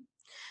time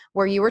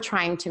where you were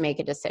trying to make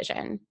a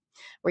decision.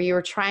 You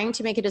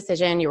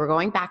were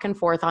going back and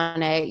forth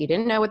on it. You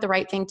didn't know what the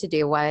right thing to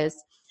do was.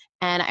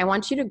 And I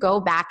want you to go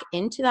back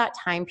into that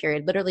time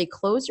period, literally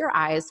close your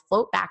eyes,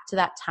 float back to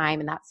that time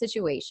in that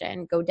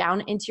situation, go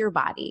down into your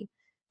body,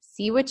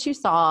 see what you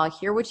saw,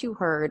 hear what you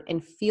heard,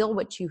 and feel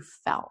what you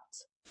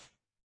felt.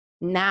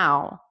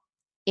 Now,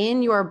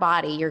 in your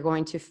body, you're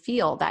going to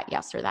feel that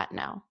yes or that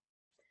no.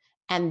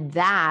 And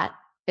that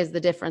is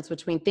the difference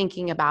between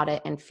thinking about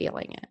it and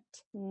feeling it.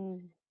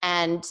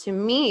 And to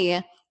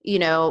me,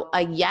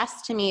 a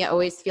yes to me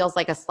always feels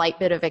like a slight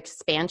bit of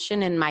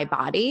expansion in my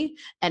body,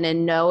 and a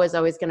no is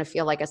always going to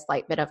feel like a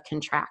slight bit of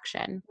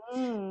contraction.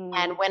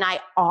 And when I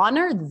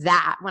honor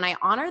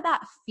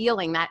that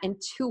feeling, that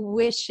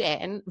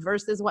intuition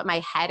versus what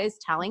my head is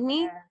telling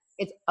me,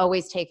 it's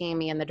always taking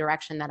me in the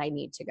direction that I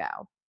need to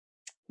go.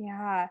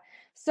 Yeah.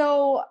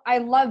 So I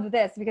love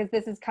this because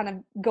this is kind of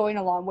going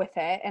along with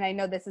it. And I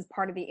know this is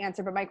part of the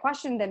answer, but my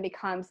question then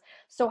becomes,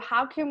 so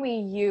how can we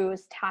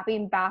use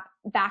tapping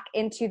back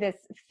into this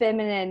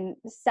feminine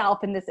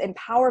self and this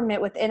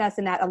empowerment within us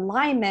and that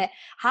alignment?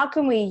 How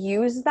can we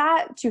use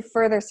that to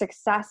further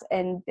success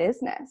in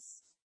business?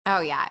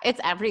 Oh yeah,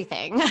 it's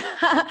everything.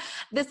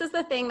 This is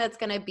the thing that's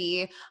going to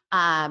be,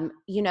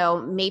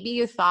 maybe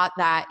you thought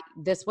that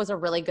this was a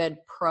really good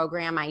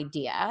program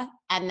idea,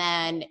 and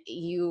then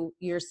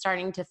you're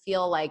starting to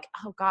feel like,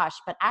 oh gosh,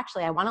 but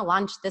actually I want to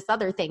launch this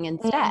other thing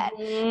instead.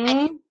 And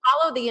you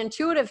follow the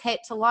intuitive hit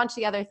to launch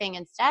the other thing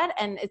instead,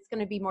 and it's going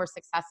to be more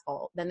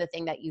successful than the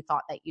thing that you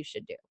thought that you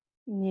should do.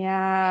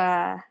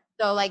 Yeah.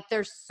 So like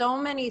there's so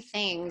many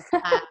things.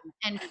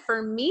 And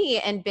for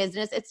me in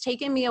business, it's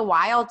taken me a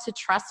while to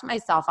trust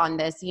myself on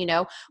this.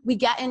 We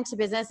get into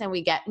business and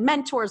we get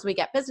mentors, we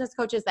get business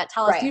coaches that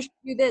tell us you should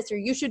do this or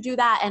you should do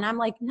that. And I'm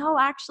like, no,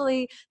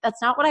 actually,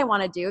 that's not what I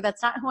want to do.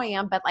 That's not who I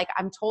am. But like,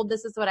 I'm told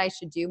this is what I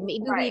should do.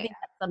 Maybe we even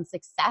get some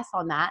success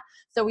on that.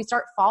 So we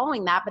start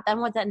following that. But then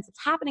what ends up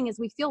happening is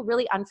we feel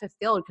really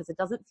unfulfilled because it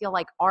doesn't feel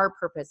like our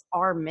purpose,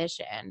 our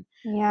mission,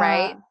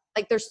 right?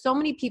 Like there's so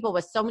many people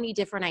with so many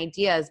different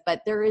ideas,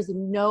 but there is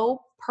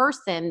no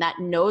person that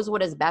knows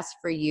what is best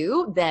for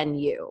you than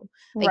you.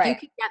 Like you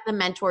can get the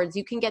mentors,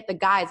 you can get the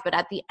guides, but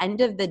at the end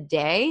of the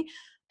day,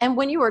 and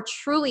when you are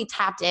truly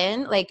tapped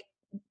in, like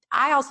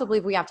I also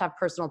believe we have to have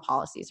personal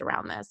policies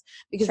around this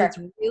because it's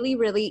really,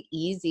 really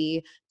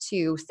easy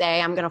to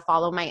say, I'm going to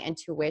follow my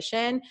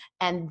intuition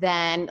and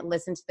then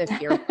listen to the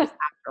fear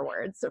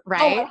afterwards,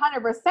 right? Oh,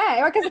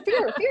 100%. Because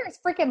fear is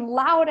freaking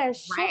loud as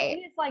shit.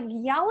 It's like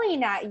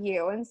yelling at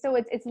you. And so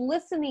it's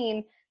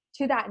listening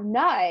to that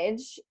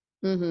nudge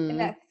and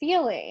that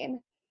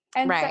feeling.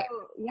 And so,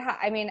 yeah,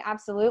 I mean,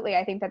 absolutely.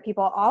 I think that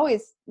people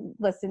always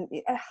listen.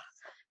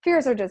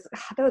 Fears are just,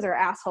 those are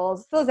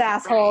assholes. Those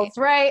assholes,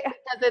 right?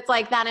 Because it's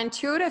like that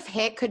intuitive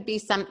hit could be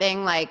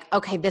something like,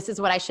 okay, this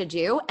is what I should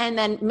do. And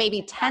then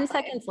maybe 10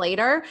 seconds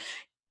later,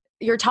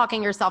 you're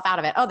talking yourself out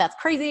of it. Oh, that's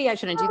crazy. I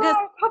shouldn't do this.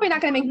 Probably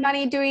not going to make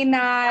money doing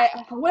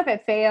that. What if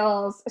it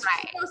fails?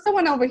 Right.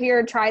 Someone over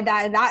here tried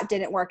that and that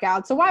didn't work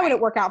out. So why would it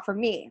work out for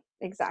me?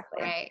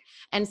 Exactly. Right.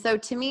 And so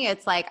to me,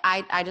 it's like,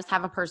 I just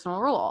have a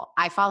personal rule.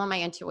 I follow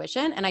my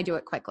intuition and I do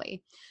it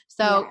quickly.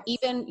 So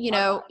even,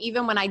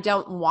 even when I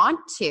don't want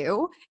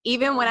to,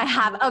 even when I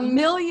have a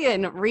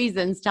million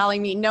reasons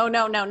telling me, no,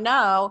 no, no,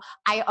 no,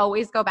 I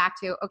always go back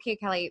to, okay,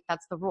 Kelly,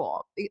 that's the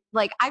rule.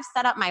 Like I've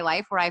set up my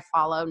life where I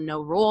follow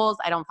no rules.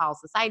 I don't follow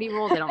society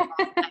rules. I don't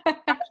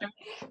follow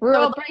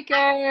rule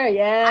breaker.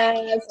 Yes.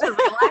 I need to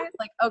realize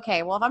like,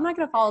 okay, well, if I'm not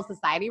going to follow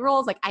society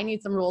rules, like I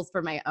need some rules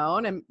for my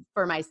own and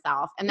for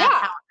myself. And that's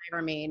how I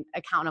remain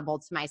accountable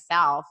to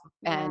myself.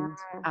 And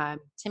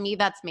to me,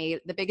 that's made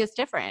the biggest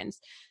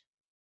difference.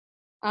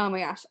 Oh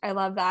my gosh, I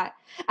love that.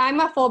 I'm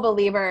a full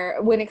believer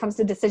when it comes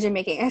to decision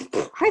making.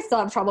 I still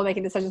have trouble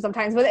making decisions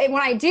sometimes, but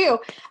when I do,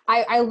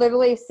 I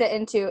literally sit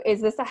into,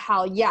 is this a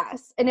hell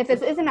yes? And if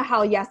it isn't a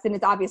hell yes, then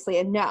it's obviously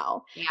a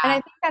no. Yeah. And I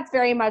think that's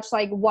very much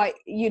like what,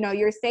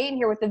 you're saying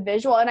here with the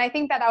visual. And I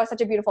think that was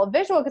such a beautiful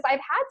visual because I've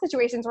had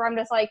situations where I'm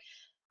just like,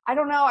 I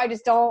don't know. I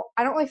don't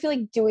really feel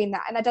like doing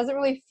that. And that doesn't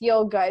really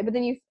feel good. But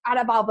then out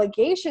of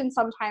obligation,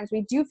 sometimes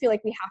we do feel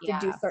like we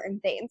have to do certain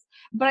things.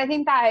 But I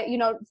think that,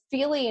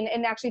 feeling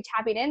and actually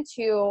tapping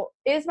into,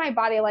 is my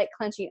body like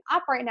clenching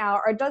up right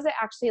now? Or does it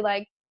actually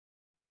like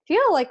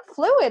feel like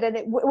fluid?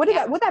 And would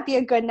that be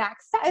a good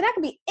next step? And that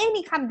could be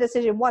any kind of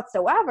decision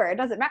whatsoever. It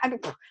doesn't matter.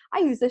 I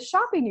use this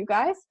shopping, you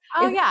guys.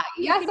 Yes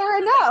or a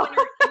no.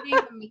 When you're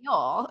eating a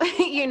meal,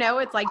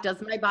 it's like,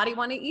 does my body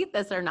want to eat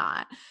this or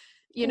not?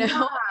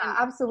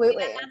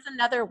 Absolutely. And that's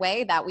another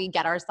way that we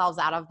get ourselves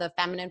out of the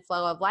feminine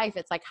flow of life.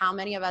 It's like, how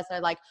many of us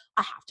are like,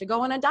 I have to go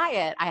on a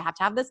diet. I have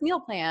to have this meal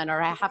plan,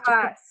 or I have to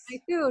cook my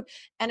food.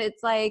 And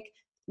it's like,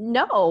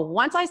 no,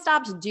 once I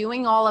stopped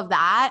doing all of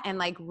that and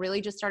like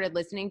really just started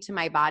listening to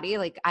my body,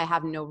 like I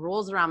have no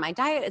rules around my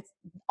diet. It's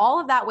all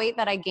of that weight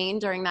that I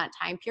gained during that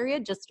time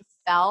period just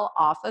fell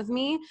off of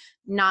me,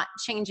 not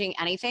changing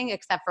anything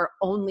except for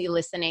only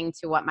listening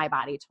to what my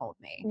body told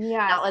me.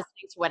 Not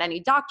listening to what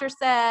any doctor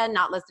said,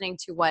 not listening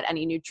to what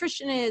any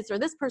nutritionist or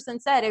this person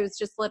said. It was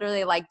just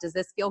literally like, does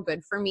this feel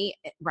good for me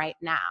right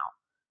now?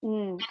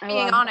 And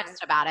being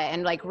honest about it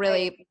and like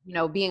really,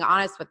 being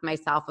honest with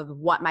myself of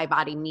what my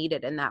body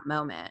needed in that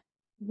moment.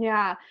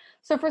 Yeah.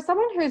 So for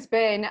someone who's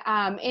been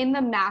in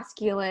the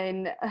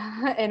masculine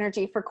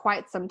energy for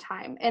quite some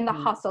time, in the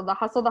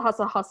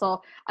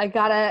hustle, I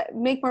gotta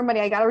make more money.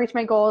 I gotta reach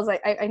my goals.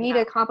 I need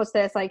to accomplish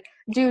this. Like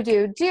do.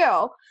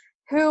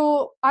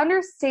 Who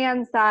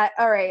understands that,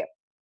 all right,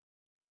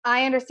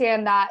 I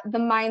understand that the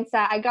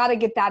mindset, I gotta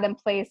get that in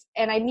place,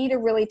 and I need to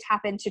really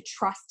tap into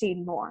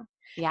trusting more.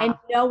 And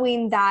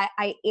knowing that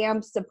I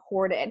am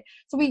supported.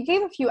 So we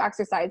gave a few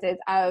exercises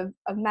of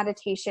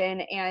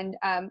meditation and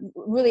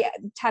really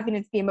tapping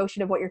into the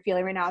emotion of what you're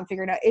feeling right now and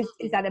figuring out,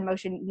 is that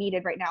emotion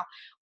needed right now?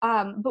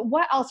 But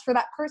what else for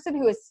that person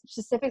who has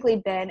specifically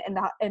been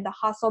in the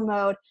hustle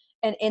mode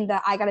and in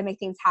the I got to make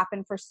things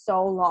happen for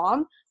so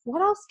long?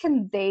 What else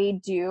can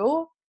they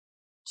do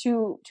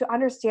to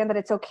understand that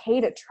it's okay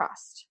to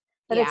trust,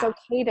 that it's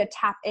okay to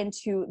tap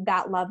into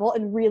that level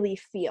and really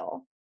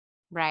feel?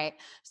 Right.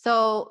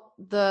 So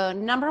the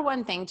number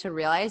one thing to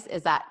realize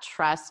is that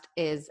trust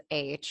is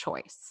a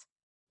choice.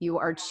 You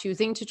are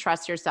choosing to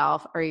trust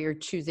yourself, or you're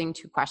choosing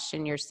to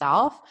question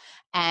yourself.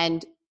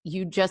 And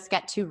you just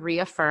get to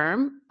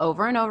reaffirm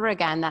over and over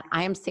again that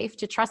I am safe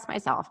to trust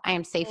myself. I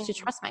am safe to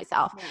trust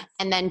myself. Yes.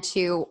 And then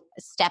to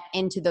step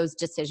into those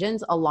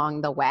decisions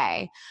along the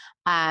way.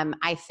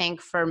 I think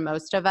for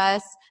most of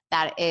us,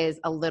 that is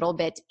a little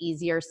bit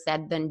easier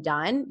said than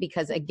done,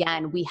 because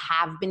again, we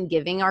have been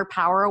giving our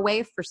power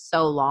away for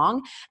so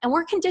long, and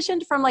we're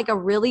conditioned from like a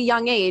really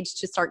young age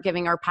to start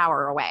giving our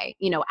power away.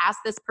 Ask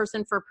this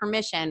person for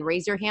permission,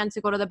 raise your hand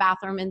to go to the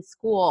bathroom in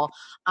school.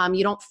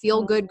 You don't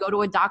feel good, go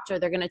to a doctor.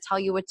 They're going to tell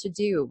you what to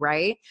do.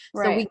 Right.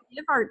 So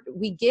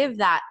we give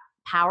that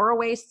power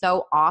away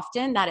so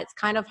often that it's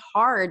kind of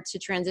hard to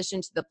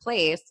transition to the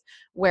place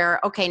where,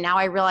 okay, now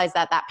I realize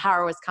that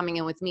power was coming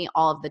in with me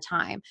all of the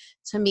time.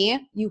 To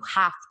me, you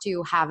have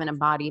to have an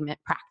embodiment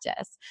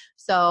practice.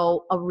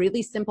 So a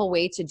really simple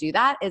way to do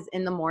that is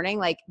in the morning,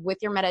 like with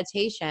your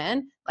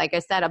meditation, like I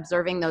said,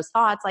 observing those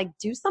thoughts, like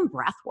do some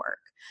breath work.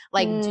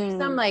 Like do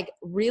some like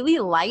really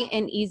light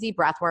and easy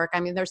breath work. I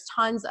mean, there's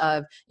tons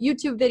of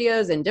YouTube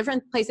videos and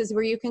different places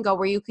where you can go,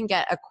 where you can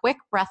get a quick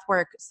breath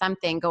work,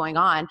 something going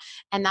on.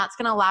 And that's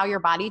going to allow your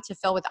body to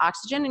fill with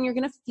oxygen, and you're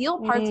going to feel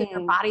parts of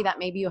your body that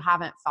maybe you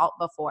haven't felt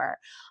before.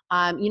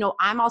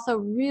 I'm also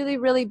really,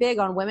 really big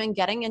on women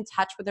getting in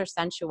touch with their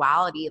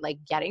sensuality, like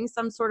getting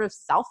some sort of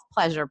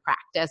self-pleasure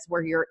practice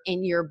where you're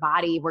in your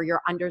body, where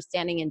you're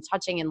understanding and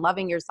touching and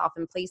loving yourself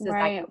in places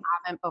that you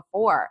haven't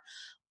before.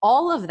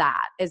 All of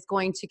that is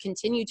going to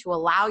continue to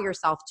allow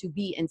yourself to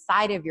be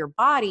inside of your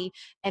body.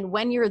 And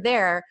when you're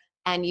there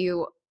and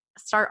you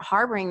start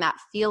harboring that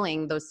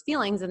feeling, those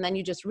feelings, and then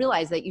you just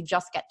realize that you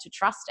just get to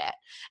trust it.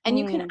 And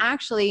you can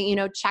actually,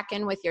 check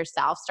in with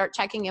yourself, start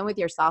checking in with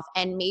yourself.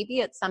 And maybe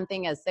it's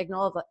something as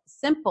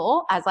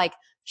simple as like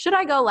should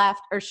I go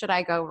left or should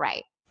I go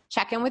right?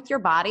 Check in with your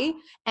body,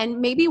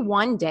 and maybe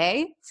one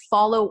day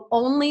follow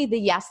only the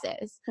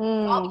yeses.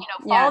 Follow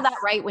that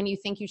right when you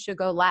think you should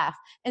go left,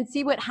 and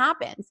see what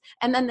happens.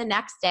 And then the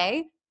next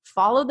day,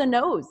 follow the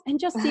no's and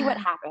just see what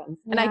happens.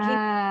 And I can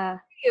tell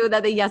you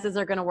that the yeses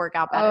are going to work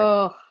out better.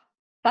 Oh,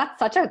 that's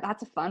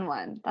a fun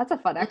one. That's a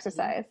fun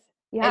exercise.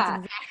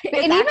 Yeah.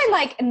 It's and even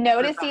like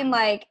noticing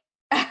like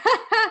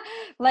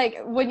like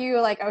when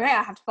you're like, okay,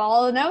 I have to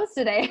follow the notes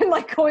today, and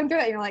like going through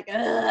it, and you're like,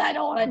 I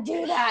don't want to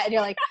do that. And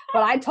you're like,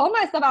 but I told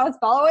myself I was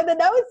following the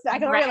notes. I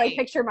can already like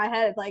picture in my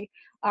head. It's like,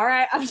 all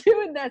right, I'm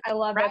doing this. I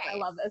love this. I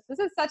love this. This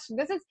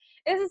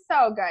is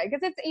so good.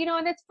 Because it's,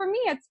 and it's, for me,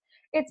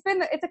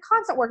 it's a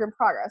constant work in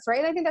progress, right?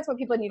 And I think that's what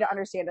people need to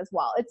understand as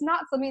well. It's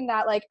not something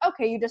that like,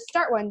 okay, you just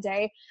start one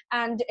day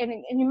and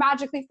you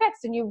magically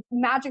fixed, and you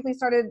magically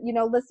started,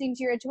 listening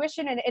to your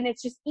intuition, and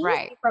it's just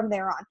easy from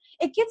there on.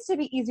 It gets to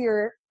be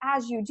easier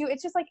as you do.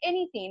 It's just like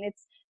anything.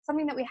 It's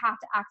something that we have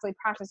to actually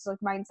practice, like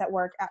mindset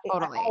work,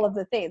 all of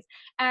the things.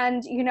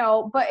 And,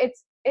 but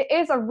it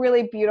is a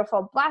really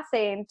beautiful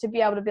blessing to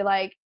be able to be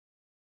like,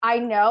 I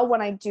know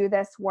when I do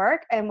this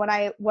work and when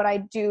I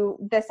do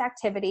this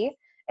activity,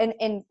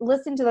 and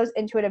listen to those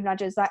intuitive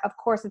nudges, that of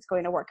course it's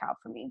going to work out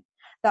for me.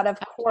 That of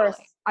course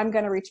I'm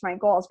going to reach my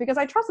goals, because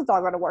I trust it's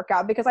all going to work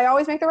out, because I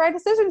always make the right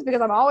decisions,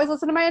 because I'm always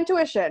listening to my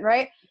intuition,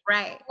 right?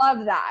 Right.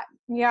 Love that.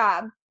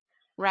 Yeah.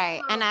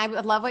 Right. And I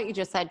love what you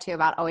just said too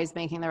about always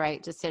making the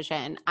right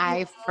decision.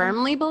 I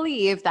firmly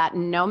believe that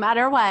no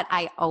matter what,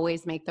 I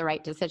always make the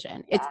right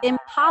decision. It's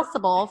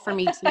impossible for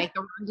me to make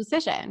the wrong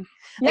decision.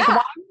 Like, why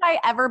would I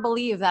ever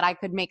believe that I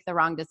could make the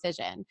wrong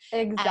decision?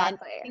 Exactly. And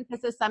I think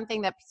this is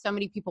something that so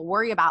many people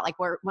worry about. Like,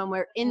 when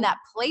we're in that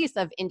place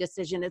of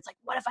indecision, it's like,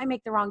 what if I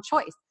make the wrong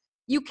choice?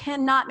 You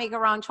cannot make a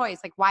wrong choice.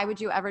 Like, why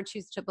would you ever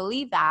choose to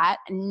believe that?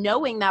 And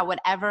knowing that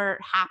whatever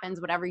happens,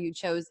 whatever you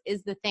chose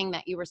is the thing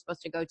that you were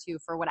supposed to go to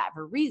for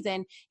whatever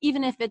reason,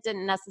 even if it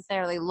didn't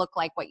necessarily look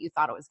like what you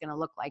thought it was going to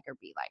look like or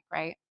be like,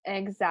 right?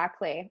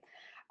 Exactly.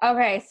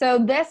 Okay, so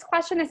this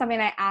question is something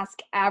I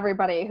ask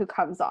everybody who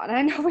comes on. And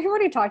I know we've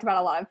already talked about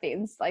a lot of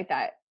things like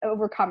that,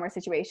 overcomer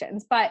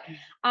situations, but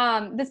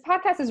this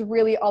podcast is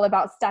really all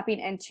about stepping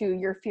into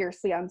your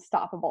fiercely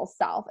unstoppable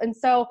self. And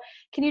so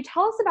can you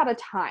tell us about a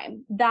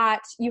time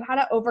that you had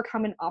to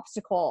overcome an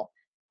obstacle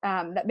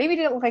that maybe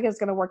didn't look like it was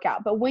going to work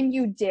out, but when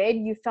you did,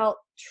 you felt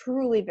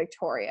truly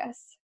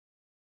victorious?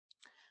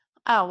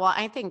 Oh, well,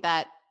 I think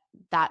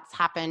that's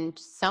happened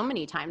so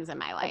many times in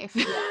my life.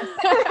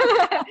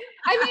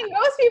 I mean,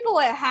 most people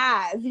it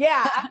has.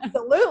 Yeah,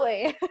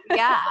 absolutely.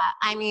 Yeah.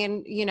 I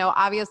mean,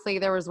 obviously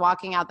there was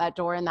walking out that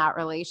door in that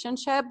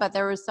relationship, but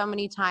there was so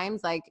many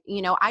times like,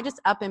 I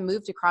just up and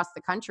moved across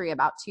the country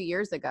about 2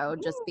 years ago,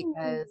 just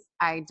because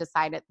I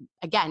decided,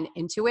 again,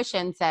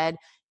 intuition said,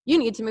 you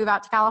need to move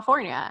out to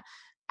California.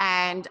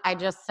 And I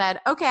just said,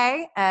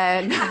 okay.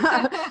 And,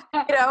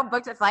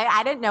 booked a flight.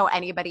 I didn't know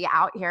anybody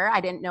out here. I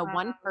didn't know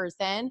one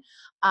person.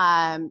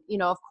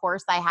 Of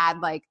course I had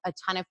like a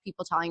ton of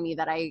people telling me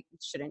that I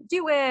shouldn't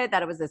do it,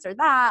 that it was this or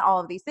that, all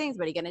of these things.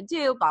 What are you going to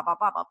do? Blah, blah,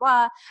 blah, blah,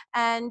 blah.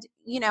 And,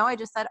 I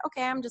just said,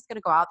 okay, I'm just going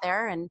to go out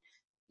there. And,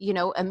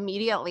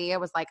 immediately it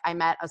was like, I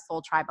met a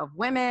soul tribe of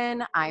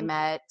women. I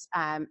met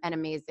an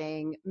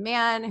amazing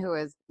man who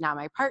is now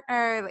my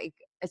partner. Like,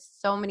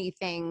 so many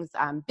things,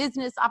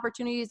 business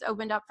opportunities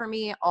opened up for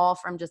me, all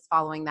from just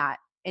following that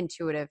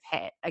intuitive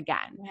hit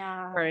again,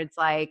 where it's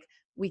like,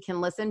 we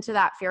can listen to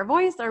that fear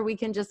voice, or we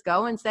can just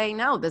go and say,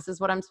 no, this is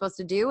what I'm supposed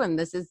to do. And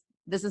this is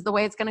the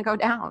way it's going to go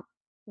down.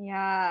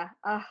 Yeah.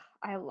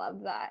 I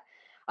love that.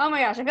 Oh my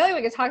gosh. I feel like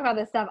we could talk about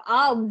this stuff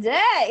all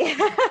day.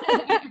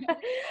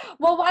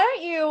 Well, why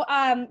don't you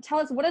tell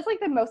us, what is like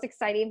the most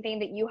exciting thing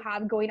that you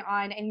have going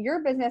on in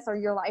your business or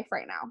your life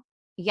right now?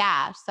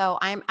 Yeah. So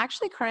I'm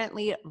actually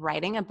currently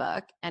writing a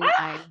book, and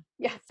I'm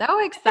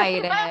so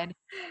excited.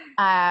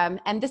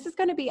 And this is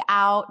going to be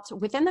out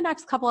within the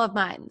next couple of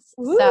months.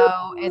 Ooh.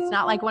 So it's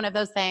not like one of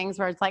those things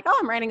where it's like, oh,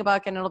 I'm writing a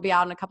book and it'll be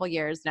out in a couple of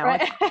years. No,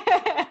 right.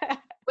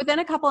 Within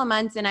a couple of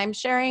months. And I'm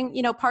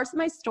sharing, parts of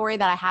my story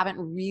that I haven't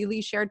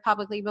really shared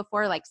publicly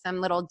before, like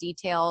some little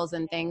details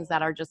and things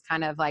that are just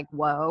kind of like,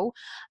 whoa.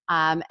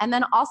 And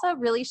then also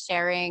really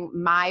sharing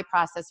my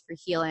process for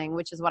healing,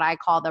 which is what I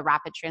call the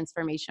rapid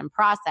transformation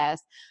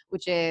process,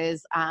 which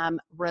is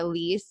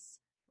release,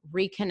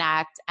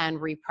 reconnect, and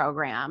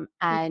reprogram.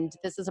 And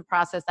this is a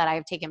process that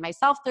I've taken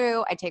myself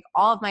through. I take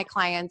all of my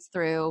clients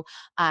through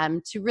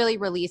to really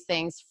release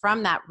things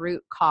from that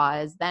root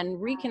cause, then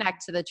reconnect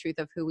to the truth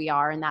of who we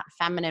are and that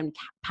feminine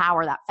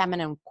power, that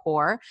feminine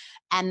core,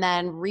 and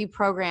then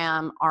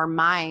reprogram our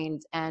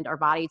mind and our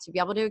body to be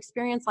able to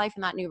experience life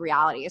in that new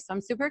reality. So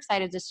I'm super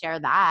excited to share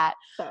that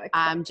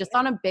just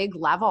on a big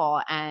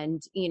level,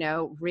 and,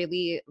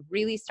 really,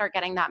 really start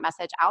getting that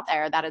message out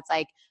there that it's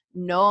like,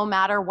 no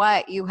matter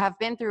what you have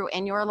been through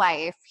in your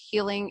life,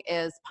 healing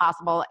is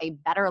possible. A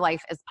better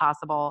life is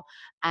possible.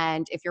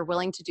 And if you're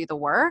willing to do the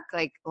work,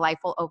 like, life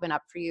will open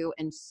up for you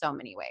in so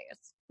many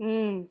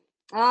ways.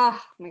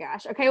 Oh my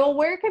gosh. Okay. Well,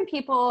 where can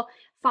people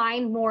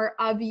find more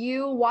of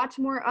you, watch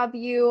more of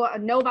you,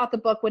 know about the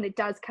book when it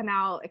does come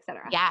out,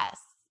 etc.? Yes.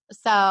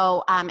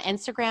 So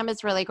Instagram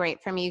is really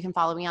great for me. You can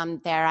follow me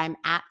on there. I'm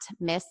at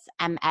Miss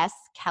MS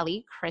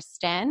Kelly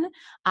Kristen.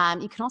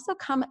 You can also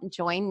come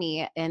join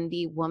me in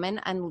the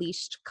Woman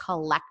Unleashed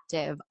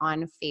Collective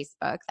on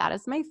Facebook. That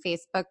is my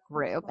Facebook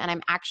group. And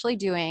I'm actually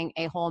doing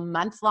a whole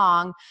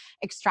month-long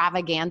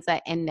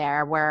extravaganza in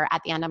there where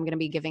at the end I'm going to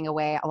be giving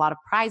away a lot of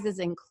prizes,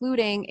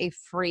 including a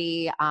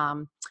free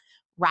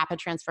rapid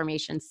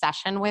transformation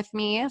session with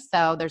me.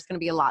 So there's going to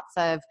be lots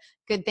of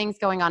good things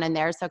going on in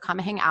there. So come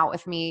hang out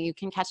with me. You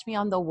can catch me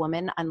on the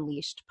Woman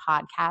Unleashed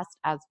podcast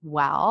as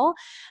well.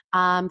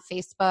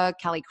 Facebook,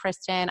 Kelly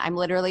Kristen. I'm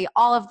literally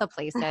all of the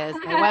places.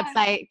 My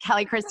website,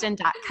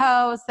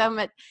 kellykristen.co. So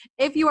much.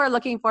 If you are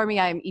looking for me,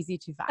 I'm easy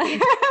to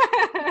find.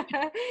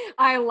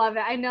 I love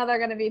it. I know they're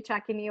going to be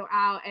checking you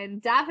out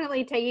and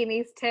definitely taking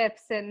these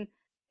tips and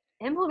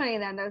implementing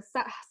them. There's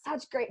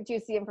such great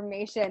juicy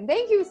information.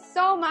 Thank you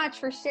so much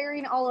for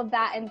sharing all of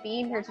that and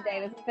being here today.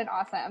 This has been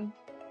awesome.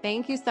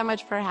 Thank you so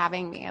much for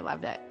having me. I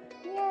loved it.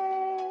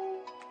 Yay.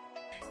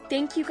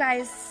 Thank you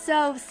guys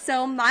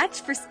so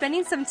much for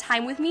spending some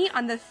time with me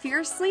on the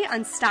Fiercely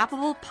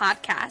Unstoppable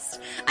podcast.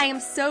 I am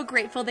so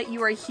grateful that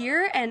you are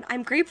here, and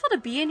I'm grateful to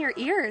be in your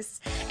ears.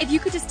 If you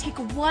could just take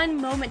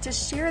one moment to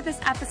share this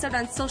episode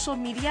on social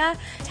media,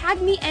 tag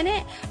me in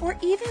it, or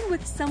even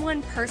with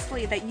someone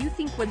personally that you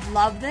think would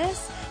love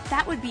this,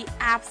 that would be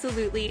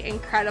absolutely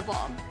incredible.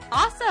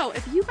 Also,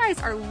 if you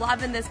guys are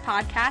loving this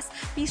podcast,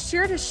 be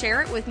sure to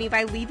share it with me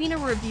by leaving a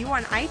review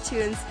on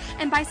iTunes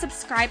and by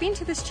subscribing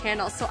to this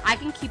channel so I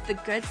can keep the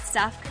good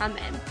stuff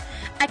coming.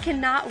 I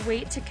cannot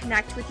wait to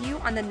connect with you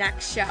on the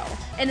next show.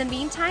 In the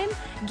meantime,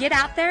 get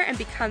out there and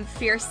become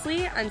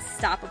fiercely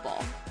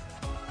unstoppable.